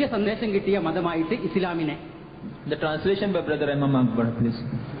ദിവ്യ സന്ദേശം കിട്ടിയ മതമായിട്ട് ഇസ്ലാമിനെ? The translation by Brother Imam Akbar, please.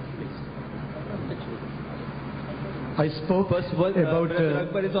 I spoke about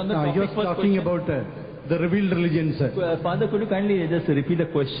you were talking about the revealed religions. Father, could you kindly just repeat the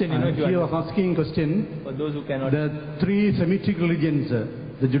question? He was asking question. For those who cannot. The 3 Semitic religions,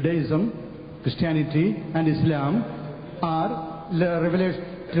 the Judaism, Christianity and Islam, are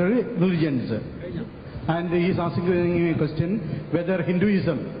revelatory religions. And he is asking a question whether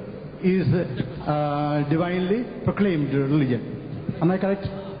Hinduism is divinely proclaimed religion. Am I correct?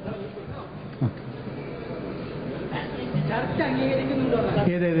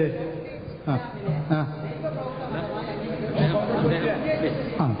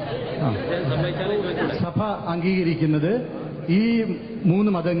 സഭ അംഗീകരിക്കുന്നത് ഈ മൂന്ന്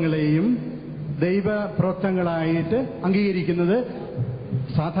മതങ്ങളെയും ദൈവപ്രോക്തങ്ങളായിട്ട് അംഗീകരിക്കുന്നത്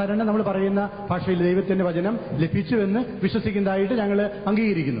സാധാരണ നമ്മൾ പറയുന്ന ഭാഷയിൽ ദൈവത്തിന്റെ വചനം ലഭിച്ചുവെന്ന് വിശ്വസിക്കുന്നതായിട്ട് ഞങ്ങൾ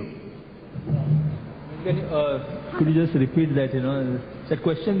അംഗീകരിക്കുന്നു. Could you just repeat that? That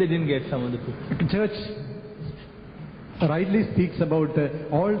question they didn't get some of the people. Church rightly speaks about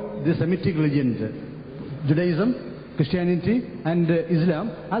all the Semitic religions, Judaism, Christianity, and Islam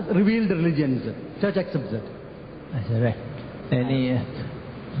as revealed religions. Church accepts that. Right. Any?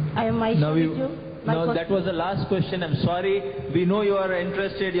 I am No, that was the last question. I'm sorry. We know you are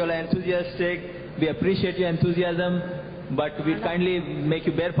interested, you are enthusiastic. We appreciate your enthusiasm, but we kindly make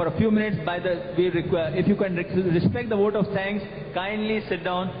you bear for a few minutes. If you can respect the vote of thanks, kindly sit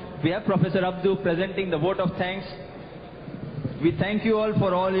down. We have Professor Abdu presenting the vote of thanks. We thank you all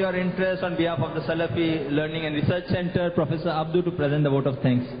for all your interest on behalf of the Salafi Learning and Research Center. Professor Abdu to present the vote of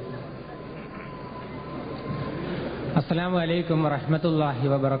thanks. Assalamu alaikum wa rahmatullahi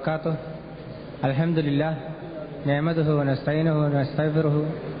wa barakatuh. Alhamdulillah. Ni'matuhu wa nasta'inuhu wa nastaghfiruhu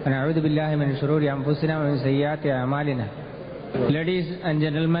wa na'udhu billahi min shururi anfusina wa min sayyiati a'malina. Ladies and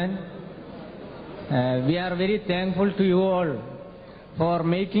gentlemen, we are very thankful to you all for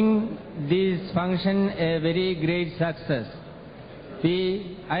making this function a very great success.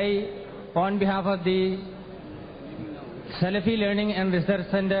 I, on behalf of the Salafi Learning and Research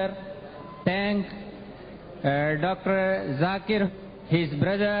Center, thank Dr. Zakir, his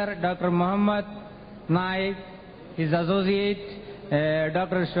brother Dr. Muhammad Naik, his associate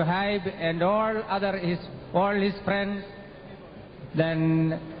Dr. Shuhaib, and all his friends. Then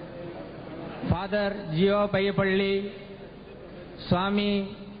Father Gio Payappilly, Swamy,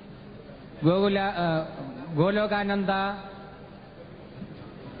 Golokanada,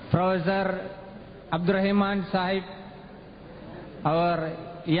 Professor Abdurrahman Sahib, our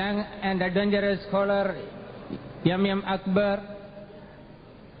young and adventurous scholar M. Akbar,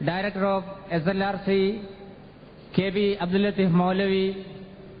 Director of SLRC, KB Abdulatif Maulavi,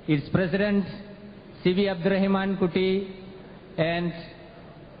 its President C.B. Abdurrahman Kuti, and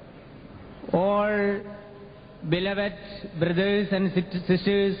all beloved brothers and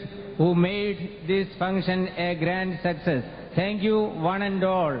sisters who made this function a grand success. Thank you, one and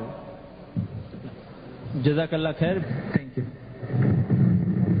all. Jazakallah khair.